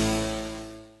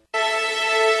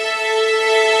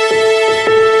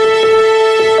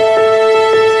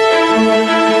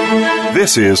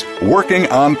 This is Working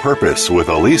on Purpose with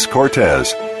Elise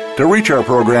Cortez. To reach our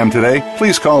program today,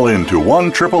 please call in to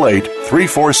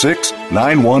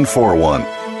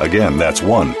 1-888-346-9141. Again, that's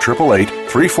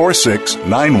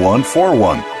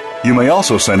 1-888-346-9141. You may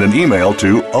also send an email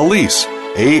to Elise,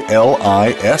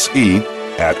 ALISE,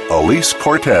 at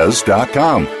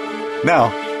EliseCortez.com.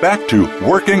 Now, back to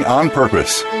Working on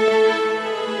Purpose.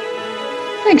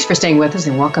 Thanks for staying with us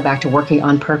and welcome back to Working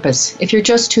on Purpose. If you're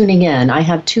just tuning in, I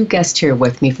have two guests here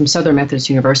with me from Southern Methodist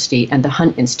University and the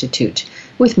Hunt Institute.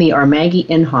 With me are Maggie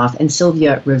Inhofe and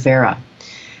Sylvia Rivera.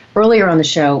 Earlier on the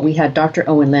show, we had Dr.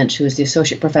 Owen Lynch, who is the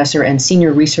Associate Professor and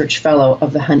Senior Research Fellow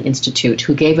of the Hunt Institute,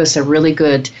 who gave us a really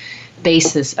good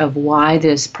basis of why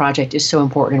this project is so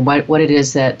important and what it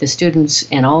is that the students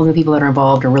and all of the people that are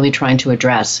involved are really trying to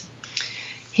address.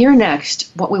 Here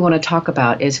next, what we want to talk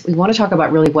about is we want to talk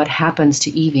about really what happens to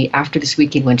Evie after this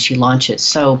weekend when she launches.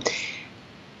 So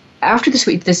after this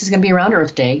week, this is going to be around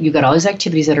Earth Day. You've got all these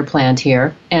activities that are planned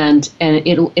here, and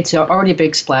it's already a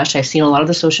big splash. I've seen a lot of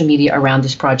the social media around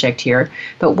this project here.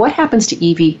 But what happens to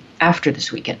Evie after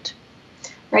this weekend?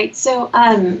 Right. So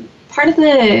part of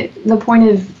the point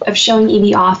of showing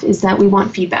Evie off is that we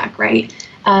want feedback, right?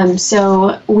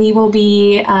 So we will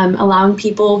be allowing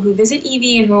people who visit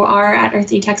Evie and who are at Earth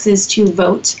Day Texas to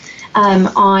vote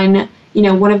on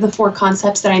one of the four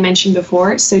concepts that I mentioned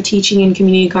before. So teaching in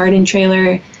community garden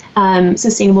trailer,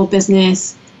 sustainable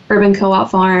business, urban co-op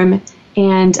farm,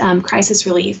 and crisis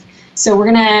relief. So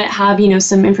we're going to have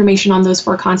some information on those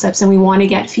four concepts, and we want to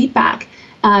get feedback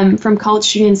from college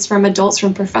students, from adults,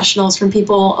 from professionals, from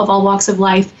people of all walks of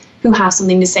life who have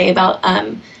something to say about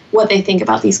what they think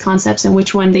about these concepts and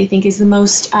which one they think is the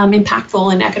most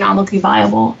impactful and economically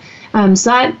viable.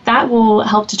 So that will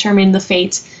help determine the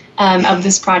fate of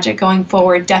this project going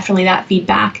forward. Definitely that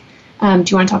feedback. Do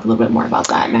you want to talk a little bit more about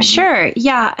that, Maggie? Sure.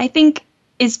 Yeah, I think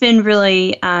it's been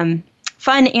really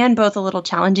fun and both a little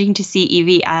challenging to see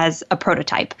Evie as a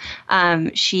prototype.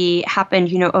 She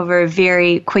happened, over a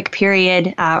very quick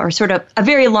period, or sort of a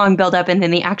very long buildup, and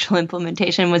then the actual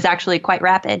implementation was actually quite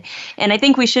rapid. And I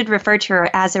think we should refer to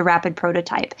her as a rapid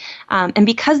prototype. And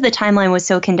because the timeline was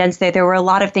so condensed there were a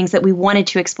lot of things that we wanted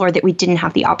to explore that we didn't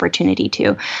have the opportunity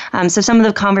to. So some of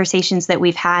the conversations that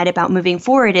we've had about moving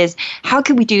forward is, how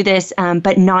could we do this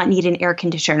but not need an air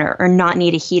conditioner or not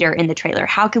need a heater in the trailer?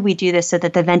 How could we do this so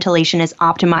that the ventilation is is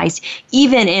optimized,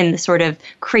 even in the sort of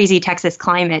crazy Texas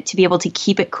climate, to be able to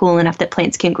keep it cool enough that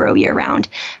plants can grow year round.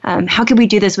 How could we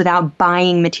do this without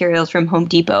buying materials from Home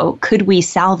Depot? Could we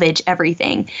salvage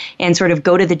everything and sort of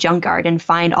go to the junkyard and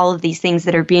find all of these things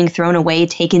that are being thrown away,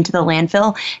 taken to the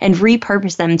landfill, and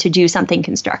repurpose them to do something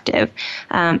constructive?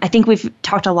 I think we've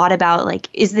talked a lot about, like,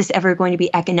 is this ever going to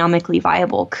be economically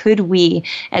viable? Could we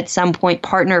at some point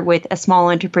partner with a small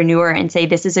entrepreneur and say,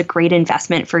 this is a great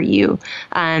investment for you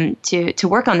to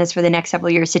work on this for the next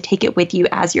several years, to take it with you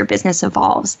as your business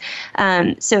evolves?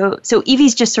 So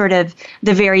EV's just sort of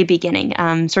the very beginning,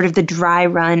 sort of the dry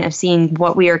run of seeing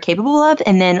what we are capable of.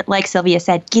 And then, like Sylvia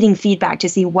said, getting feedback to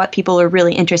see what people are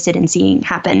really interested in seeing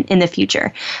happen in the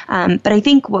future. But I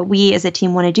think what we as a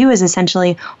team want to do is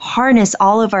essentially harness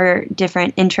all of our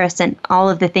different interests and all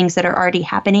of the things that are already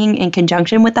happening in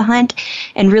conjunction with the hunt,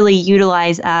 and really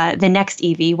utilize the next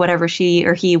EV, whatever she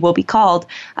or he will be called,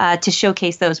 to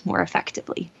showcase those more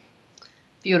effectively.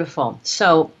 Beautiful.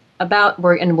 So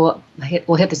we'll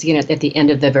hit this again at the end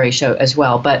of the very show as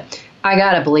well, but I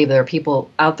gotta believe there are people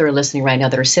out there listening right now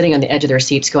that are sitting on the edge of their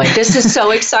seats going, this is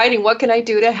so exciting. What can I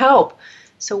do to help?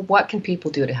 So what can people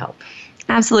do to help?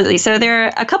 Absolutely. So there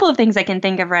are a couple of things I can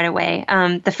think of right away.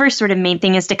 The first sort of main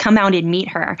thing is to come out and meet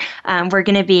her. We're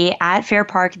going to be at Fair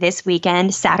Park this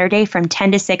weekend, Saturday from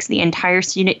 10 to 6. The entire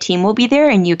student team will be there,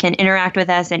 and you can interact with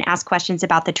us and ask questions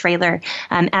about the trailer.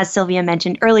 As Sylvia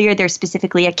mentioned earlier, there's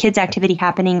specifically a kids activity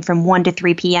happening from 1 to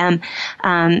 3 p.m.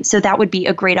 So that would be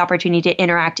a great opportunity to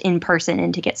interact in person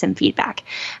and to get some feedback.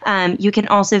 You can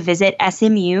also visit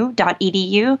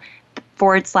smu.edu/Hunt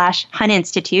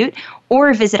Institute,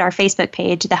 or visit our Facebook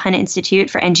page, the Hunt Institute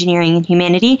for Engineering and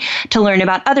Humanity, to learn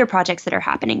about other projects that are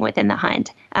happening within the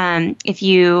Hunt. If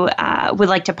you would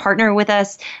like to partner with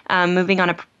us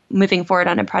moving forward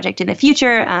on a project in the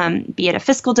future, be it a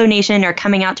fiscal donation or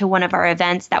coming out to one of our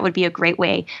events, that would be a great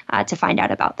way to find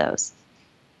out about those.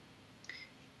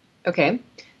 Okay.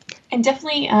 And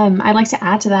definitely, I'd like to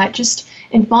add to that, just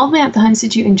involvement at the Hunt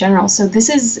Institute in general. So this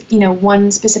is,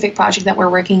 one specific project that we're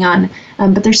working on,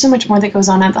 but there's so much more that goes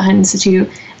on at the Hunt Institute.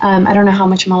 I don't know how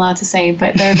much I'm allowed to say,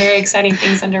 but there are very exciting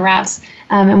things under wraps,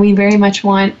 and we very much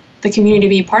want the community to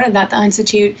be a part of that. The Hunt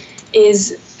Institute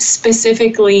is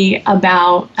specifically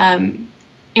about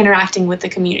interacting with the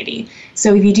community.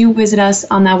 So if you do visit us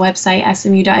on that website,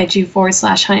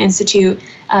 smu.edu/Hunt Institute,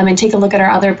 and take a look at our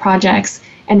other projects,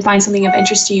 and find something of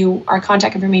interest to you, our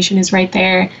contact information is right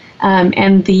there.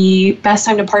 And the best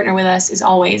time to partner with us is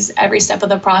always every step of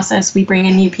the process. We bring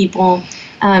in new people.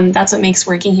 That's what makes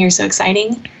working here so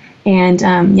exciting. And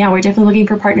we're definitely looking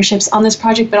for partnerships on this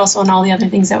project, but also on all the other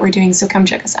things that we're doing. So come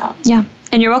check us out. Yeah.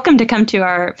 And you're welcome to come to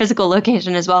our physical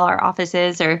location as well. Our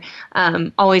offices are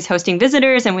always hosting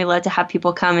visitors, and we love to have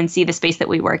people come and see the space that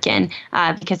we work in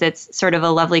because it's sort of a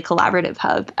lovely collaborative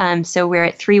hub. So we're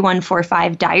at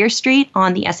 3145 Dyer Street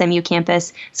on the SMU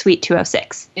campus, Suite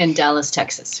 206. In Dallas,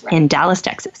 Texas. Right? In Dallas,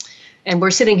 Texas. And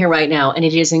we're sitting here right now, and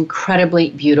it is incredibly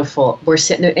beautiful. We're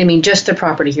sitting, just the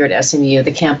property here at SMU,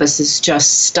 the campus is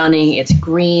just stunning. It's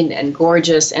green and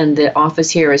gorgeous, and the office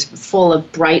here is full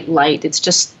of bright light. It's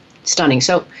just stunning.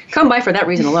 So come by for that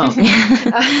reason alone.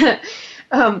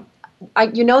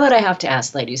 You know that I have to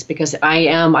ask, ladies, because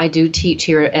I do teach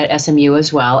here at SMU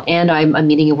as well, and I'm a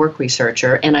meaning and work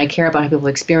researcher, and I care about how people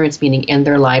experience meaning in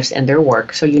their lives and their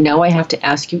work. So I have to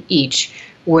ask you each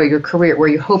where you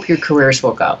hope your careers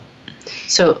will go.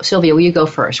 So Sylvia, will you go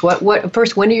first?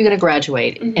 First, when are you going to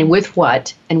graduate, and with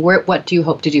what, and what do you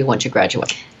hope to do once you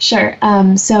graduate? Sure.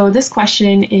 So this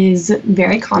question is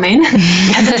very common.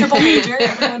 As a triple major,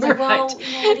 everyone's like, well,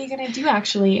 what are you going to do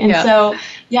actually? And so,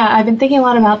 I've been thinking a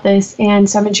lot about this, and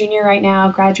so I'm a junior right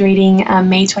now, graduating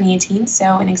May 2018,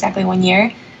 so in exactly 1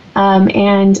 year.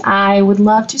 And I would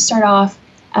love to start off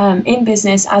in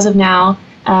business as of now.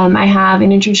 I have an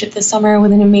internship this summer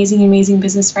with an amazing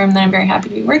business firm that I'm very happy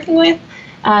to be working with.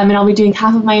 And I'll be doing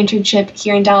half of my internship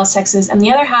here in Dallas, Texas, and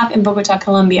the other half in Bogota,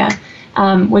 Colombia,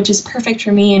 which is perfect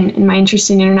for me and my interest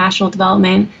in international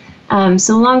development.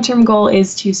 So the long-term goal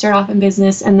is to start off in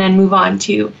business and then move on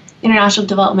to international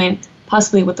development,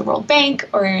 possibly with the World Bank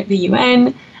or the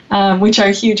UN, which are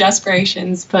huge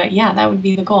aspirations. But that would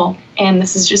be the goal. And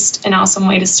this is just an awesome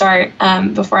way to start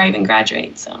before I even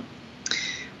graduate. So.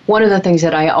 One of the things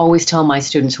that I always tell my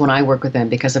students when I work with them,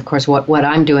 because of course what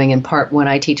I'm doing in part when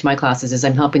I teach my classes is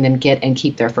I'm helping them get and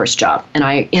keep their first job. And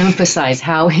I emphasize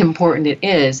how important it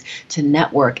is to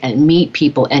network and meet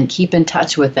people and keep in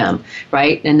touch with them,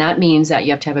 right? And that means that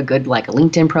you have to have a good, a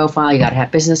LinkedIn profile, you got to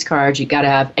have business cards, you got to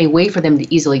have a way for them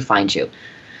to easily find you.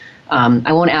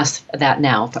 I won't ask that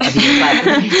now, just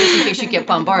in case you get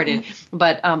bombarded.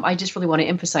 But I just really want to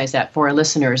emphasize that for our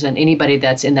listeners and anybody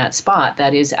that's in that spot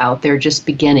that is out there just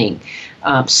beginning.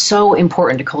 So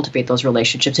important to cultivate those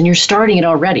relationships, and you're starting it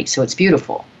already, so it's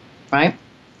beautiful, right?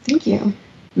 Thank you.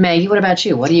 Maggie, what about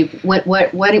you? When are you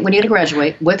going to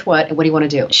graduate? With what? And what do you want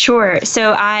to do? Sure.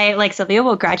 So I, like Sylvia,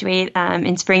 will graduate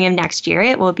in spring of next year.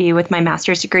 It will be with my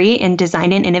master's degree in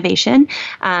design and innovation.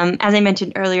 As I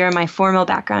mentioned earlier, my formal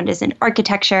background is in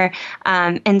architecture.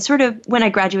 And sort of when I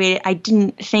graduated, I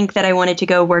didn't think that I wanted to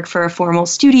go work for a formal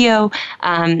studio,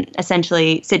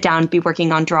 essentially sit down, be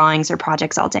working on drawings or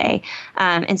projects all day.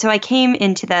 And so I came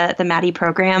into the Maddie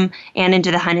program and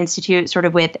into the Hunt Institute sort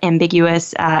of with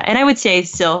ambiguous, and I would say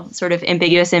still sort of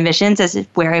ambiguous ambitions as to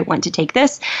where I want to take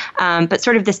this. But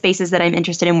sort of the spaces that I'm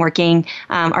interested in working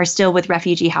are still with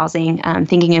refugee housing,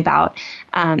 thinking about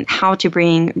how to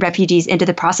bring refugees into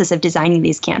the process of designing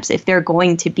these camps if they're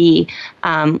going to be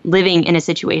living in a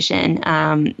situation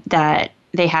that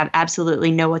they have absolutely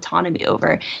no autonomy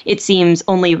over. It seems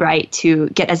only right to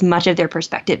get as much of their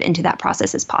perspective into that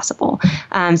process as possible.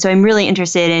 So I'm really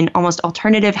interested in almost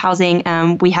alternative housing.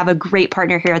 We have a great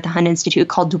partner here at the Hunt Institute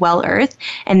called Dwell Earth,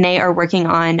 and they are working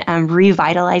on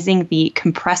revitalizing the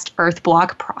compressed earth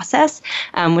block process,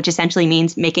 which essentially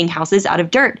means making houses out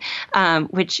of dirt,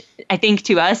 which I think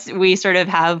to us, we sort of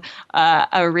have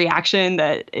a reaction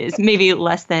that is maybe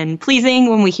less than pleasing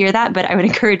when we hear that, but I would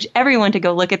encourage everyone to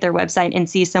go look at their website and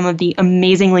see some of the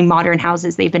amazingly modern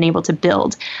houses they've been able to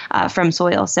build from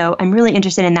soil. So I'm really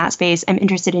interested in that space. I'm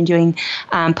interested in doing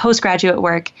postgraduate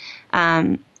work.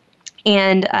 I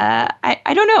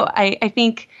don't know. I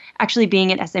think actually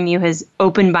being at SMU has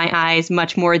opened my eyes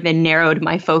much more than narrowed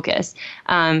my focus.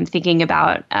 Thinking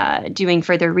about doing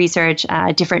further research,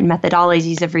 different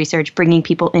methodologies of research, bringing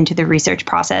people into the research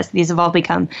process. These have all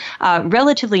become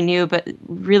relatively new, but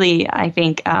really, I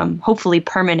think, hopefully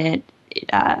permanent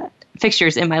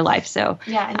fixtures in my life. So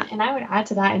yeah, and I would add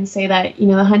to that and say that, you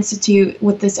know, the Hunt Institute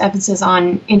with this emphasis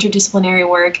on interdisciplinary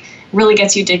work really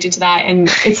gets you addicted to that, and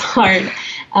it's hard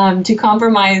to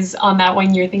compromise on that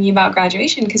when you're thinking about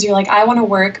graduation, because you're like, I want to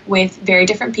work with very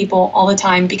different people all the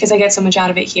time because I get so much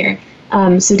out of it here.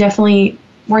 So definitely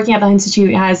working at the Hunt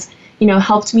Institute has, you know,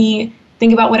 helped me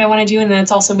think about what I want to do, and then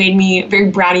it's also made me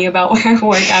very bratty about where I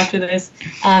work after this.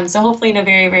 So hopefully in a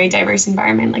very, very diverse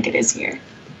environment like it is here.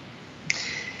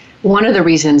 One of the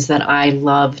reasons that I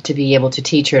love to be able to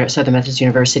teach here at Southern Methodist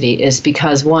University is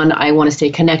because, one, I want to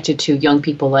stay connected to young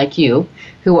people like you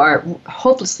who are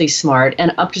hopelessly smart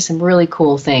and up to some really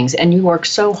cool things, and you work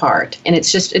so hard. And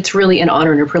it's really an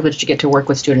honor and a privilege to get to work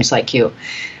with students like you.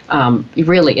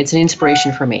 Really, it's an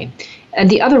inspiration for me. And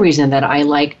the other reason that I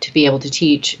like to be able to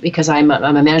teach, because I'm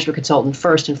a management consultant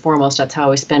first and foremost, that's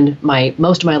how I spend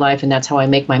most of my life, and that's how I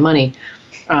make my money.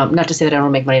 Not to say that I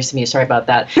don't make money at SMU, sorry about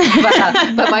that.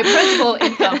 But my principal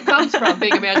income comes from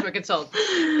being a management consultant.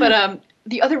 But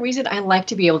the other reason I like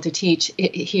to be able to teach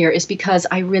here is because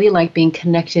I really like being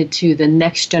connected to the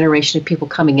next generation of people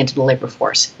coming into the labor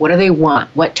force. What do they want?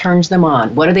 What turns them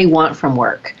on? What do they want from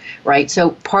work? Right?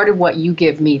 So part of what you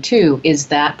give me, too, is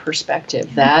that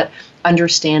perspective, that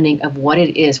understanding of what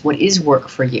it is, what is work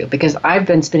for you. Because I've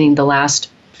been spending the last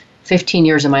 15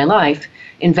 years of my life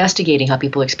investigating how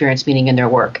people experience meaning in their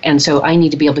work. And so I need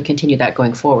to be able to continue that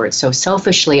going forward. So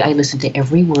selfishly, I listen to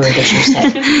every word that you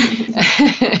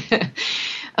said.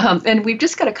 And we've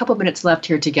just got a couple minutes left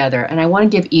here together. And I want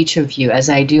to give each of you, as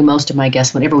I do most of my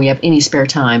guests whenever we have any spare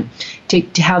time, to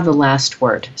have the last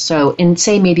word. So in,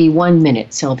 say, maybe 1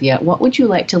 minute, Sylvia, what would you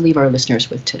like to leave our listeners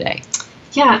with today?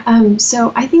 Yeah,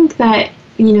 so I think that,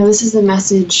 you know, this is the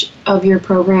message of your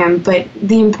program, but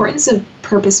the importance of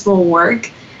purposeful work,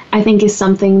 I think, is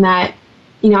something that,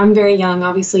 you know, I'm very young.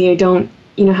 Obviously, I don't,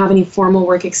 you know, have any formal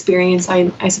work experience,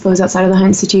 I suppose, outside of the Hunt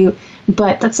Institute,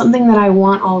 but that's something that I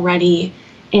want already.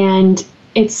 And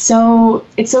it's so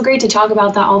great to talk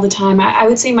about that all the time. I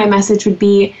would say my message would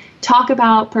be talk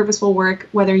about purposeful work,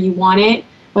 whether you want it,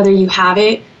 whether you have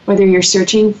it, whether you're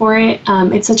searching for it.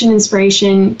 It's such an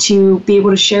inspiration to be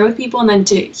able to share with people and then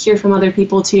to hear from other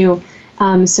people too.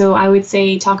 So I would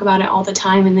say talk about it all the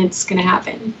time, and it's going to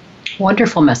happen.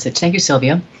 Wonderful message. Thank you,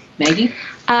 Sylvia. Maggie?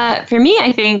 For me,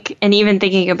 I think, and even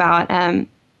thinking about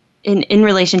in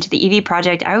relation to the EV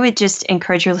project, I would just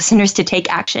encourage your listeners to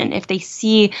take action. If they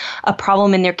see a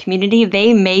problem in their community,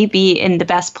 they may be in the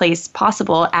best place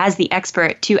possible as the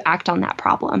expert to act on that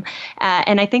problem.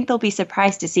 And I think they'll be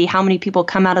surprised to see how many people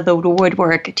come out of the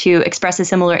woodwork to express a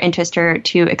similar interest or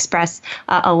to express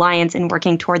alliance in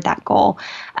working toward that goal.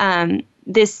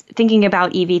 This thinking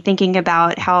about Evie, thinking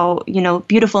about how, you know,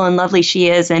 beautiful and lovely she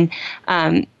is, and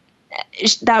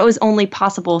that was only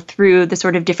possible through the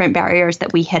sort of different barriers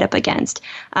that we hit up against,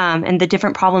 and the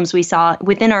different problems we saw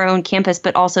within our own campus,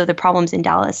 but also the problems in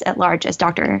Dallas at large, as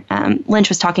Dr. Lynch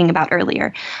was talking about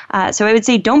earlier. So I would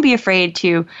say don't be afraid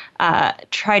to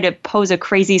try to pose a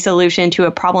crazy solution to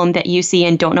a problem that you see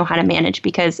and don't know how to manage,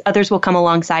 because others will come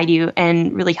alongside you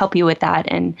and really help you with that,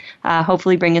 and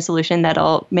hopefully bring a solution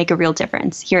that'll make a real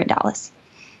difference here in Dallas.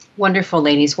 Wonderful,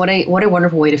 ladies. What a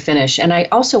wonderful way to finish. And I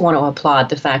also want to applaud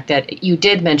the fact that you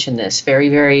did mention this very,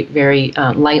 very, very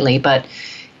lightly, but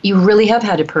you really have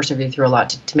had to persevere through a lot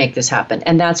to make this happen.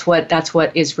 And that's what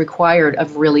is required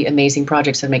of really amazing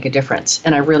projects that make a difference.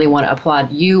 And I really want to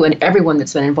applaud you and everyone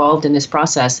that's been involved in this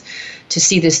process to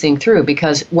see this thing through,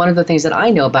 because one of the things that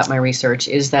I know about my research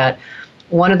is that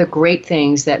one of the great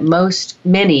things that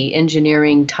many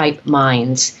engineering type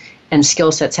minds and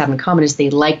skill sets have in common is they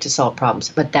like to solve problems,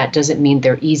 but that doesn't mean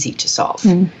they're easy to solve,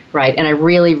 right? And I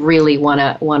really, really want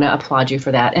to applaud you for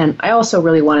that. And I also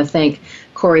really want to thank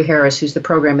Corey Harris, who's the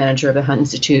program manager of the Hunt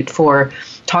Institute, for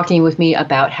talking with me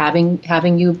about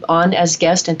having you on as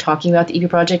guest and talking about the EV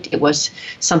project. It was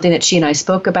something that she and I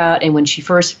spoke about, and when she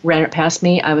first ran it past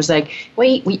me, I was like,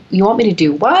 wait, you want me to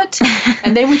do what?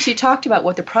 And then when she talked about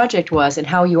what the project was and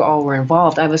how you all were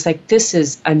involved, I was like, this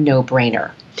is a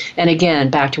no-brainer. And again,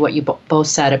 back to what you both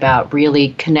said about really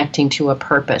connecting to a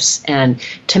purpose. And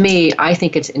to me, I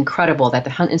think it's incredible that the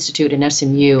Hunt Institute and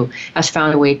SMU has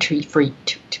found a way to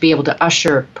be able to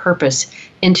usher purpose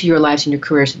into your lives and your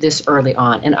careers this early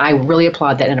on. And I really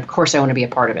applaud that. And of course, I want to be a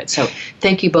part of it. So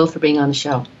thank you both for being on the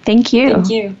show. Thank you. Thank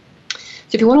you.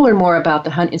 So if you want to learn more about the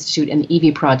Hunt Institute and the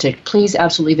EV project, please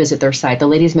absolutely visit their site. The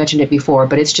ladies mentioned it before,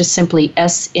 but it's just simply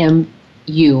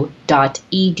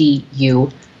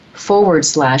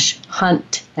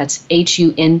smu.edu/Hunt, that's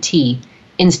HUNT,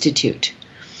 Institute.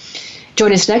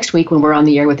 Join us next week when we're on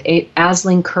the air with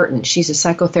Aisling Curtin. She's a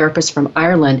psychotherapist from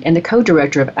Ireland and the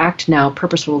co-director of Act Now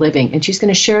Purposeful Living, and she's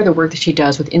going to share the work that she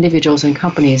does with individuals and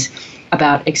companies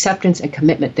about acceptance and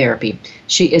commitment therapy.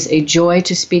 She is a joy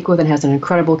to speak with and has an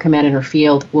incredible command in her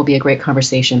field. Will be a great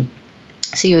conversation.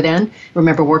 See you then.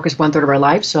 Remember, work is 1/3 of our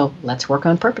life, so let's work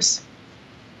on purpose.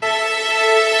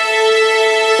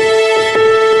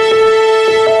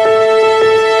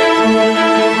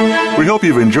 We hope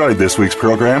you've enjoyed this week's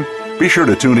program. Be sure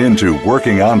to tune in to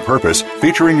Working on Purpose,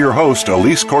 featuring your host,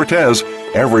 Elise Cortez,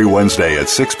 every Wednesday at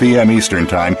 6 p.m. Eastern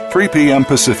Time, 3 p.m.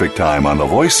 Pacific Time on the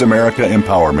Voice America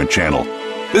Empowerment Channel.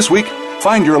 This week,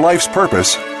 find your life's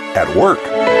purpose at work.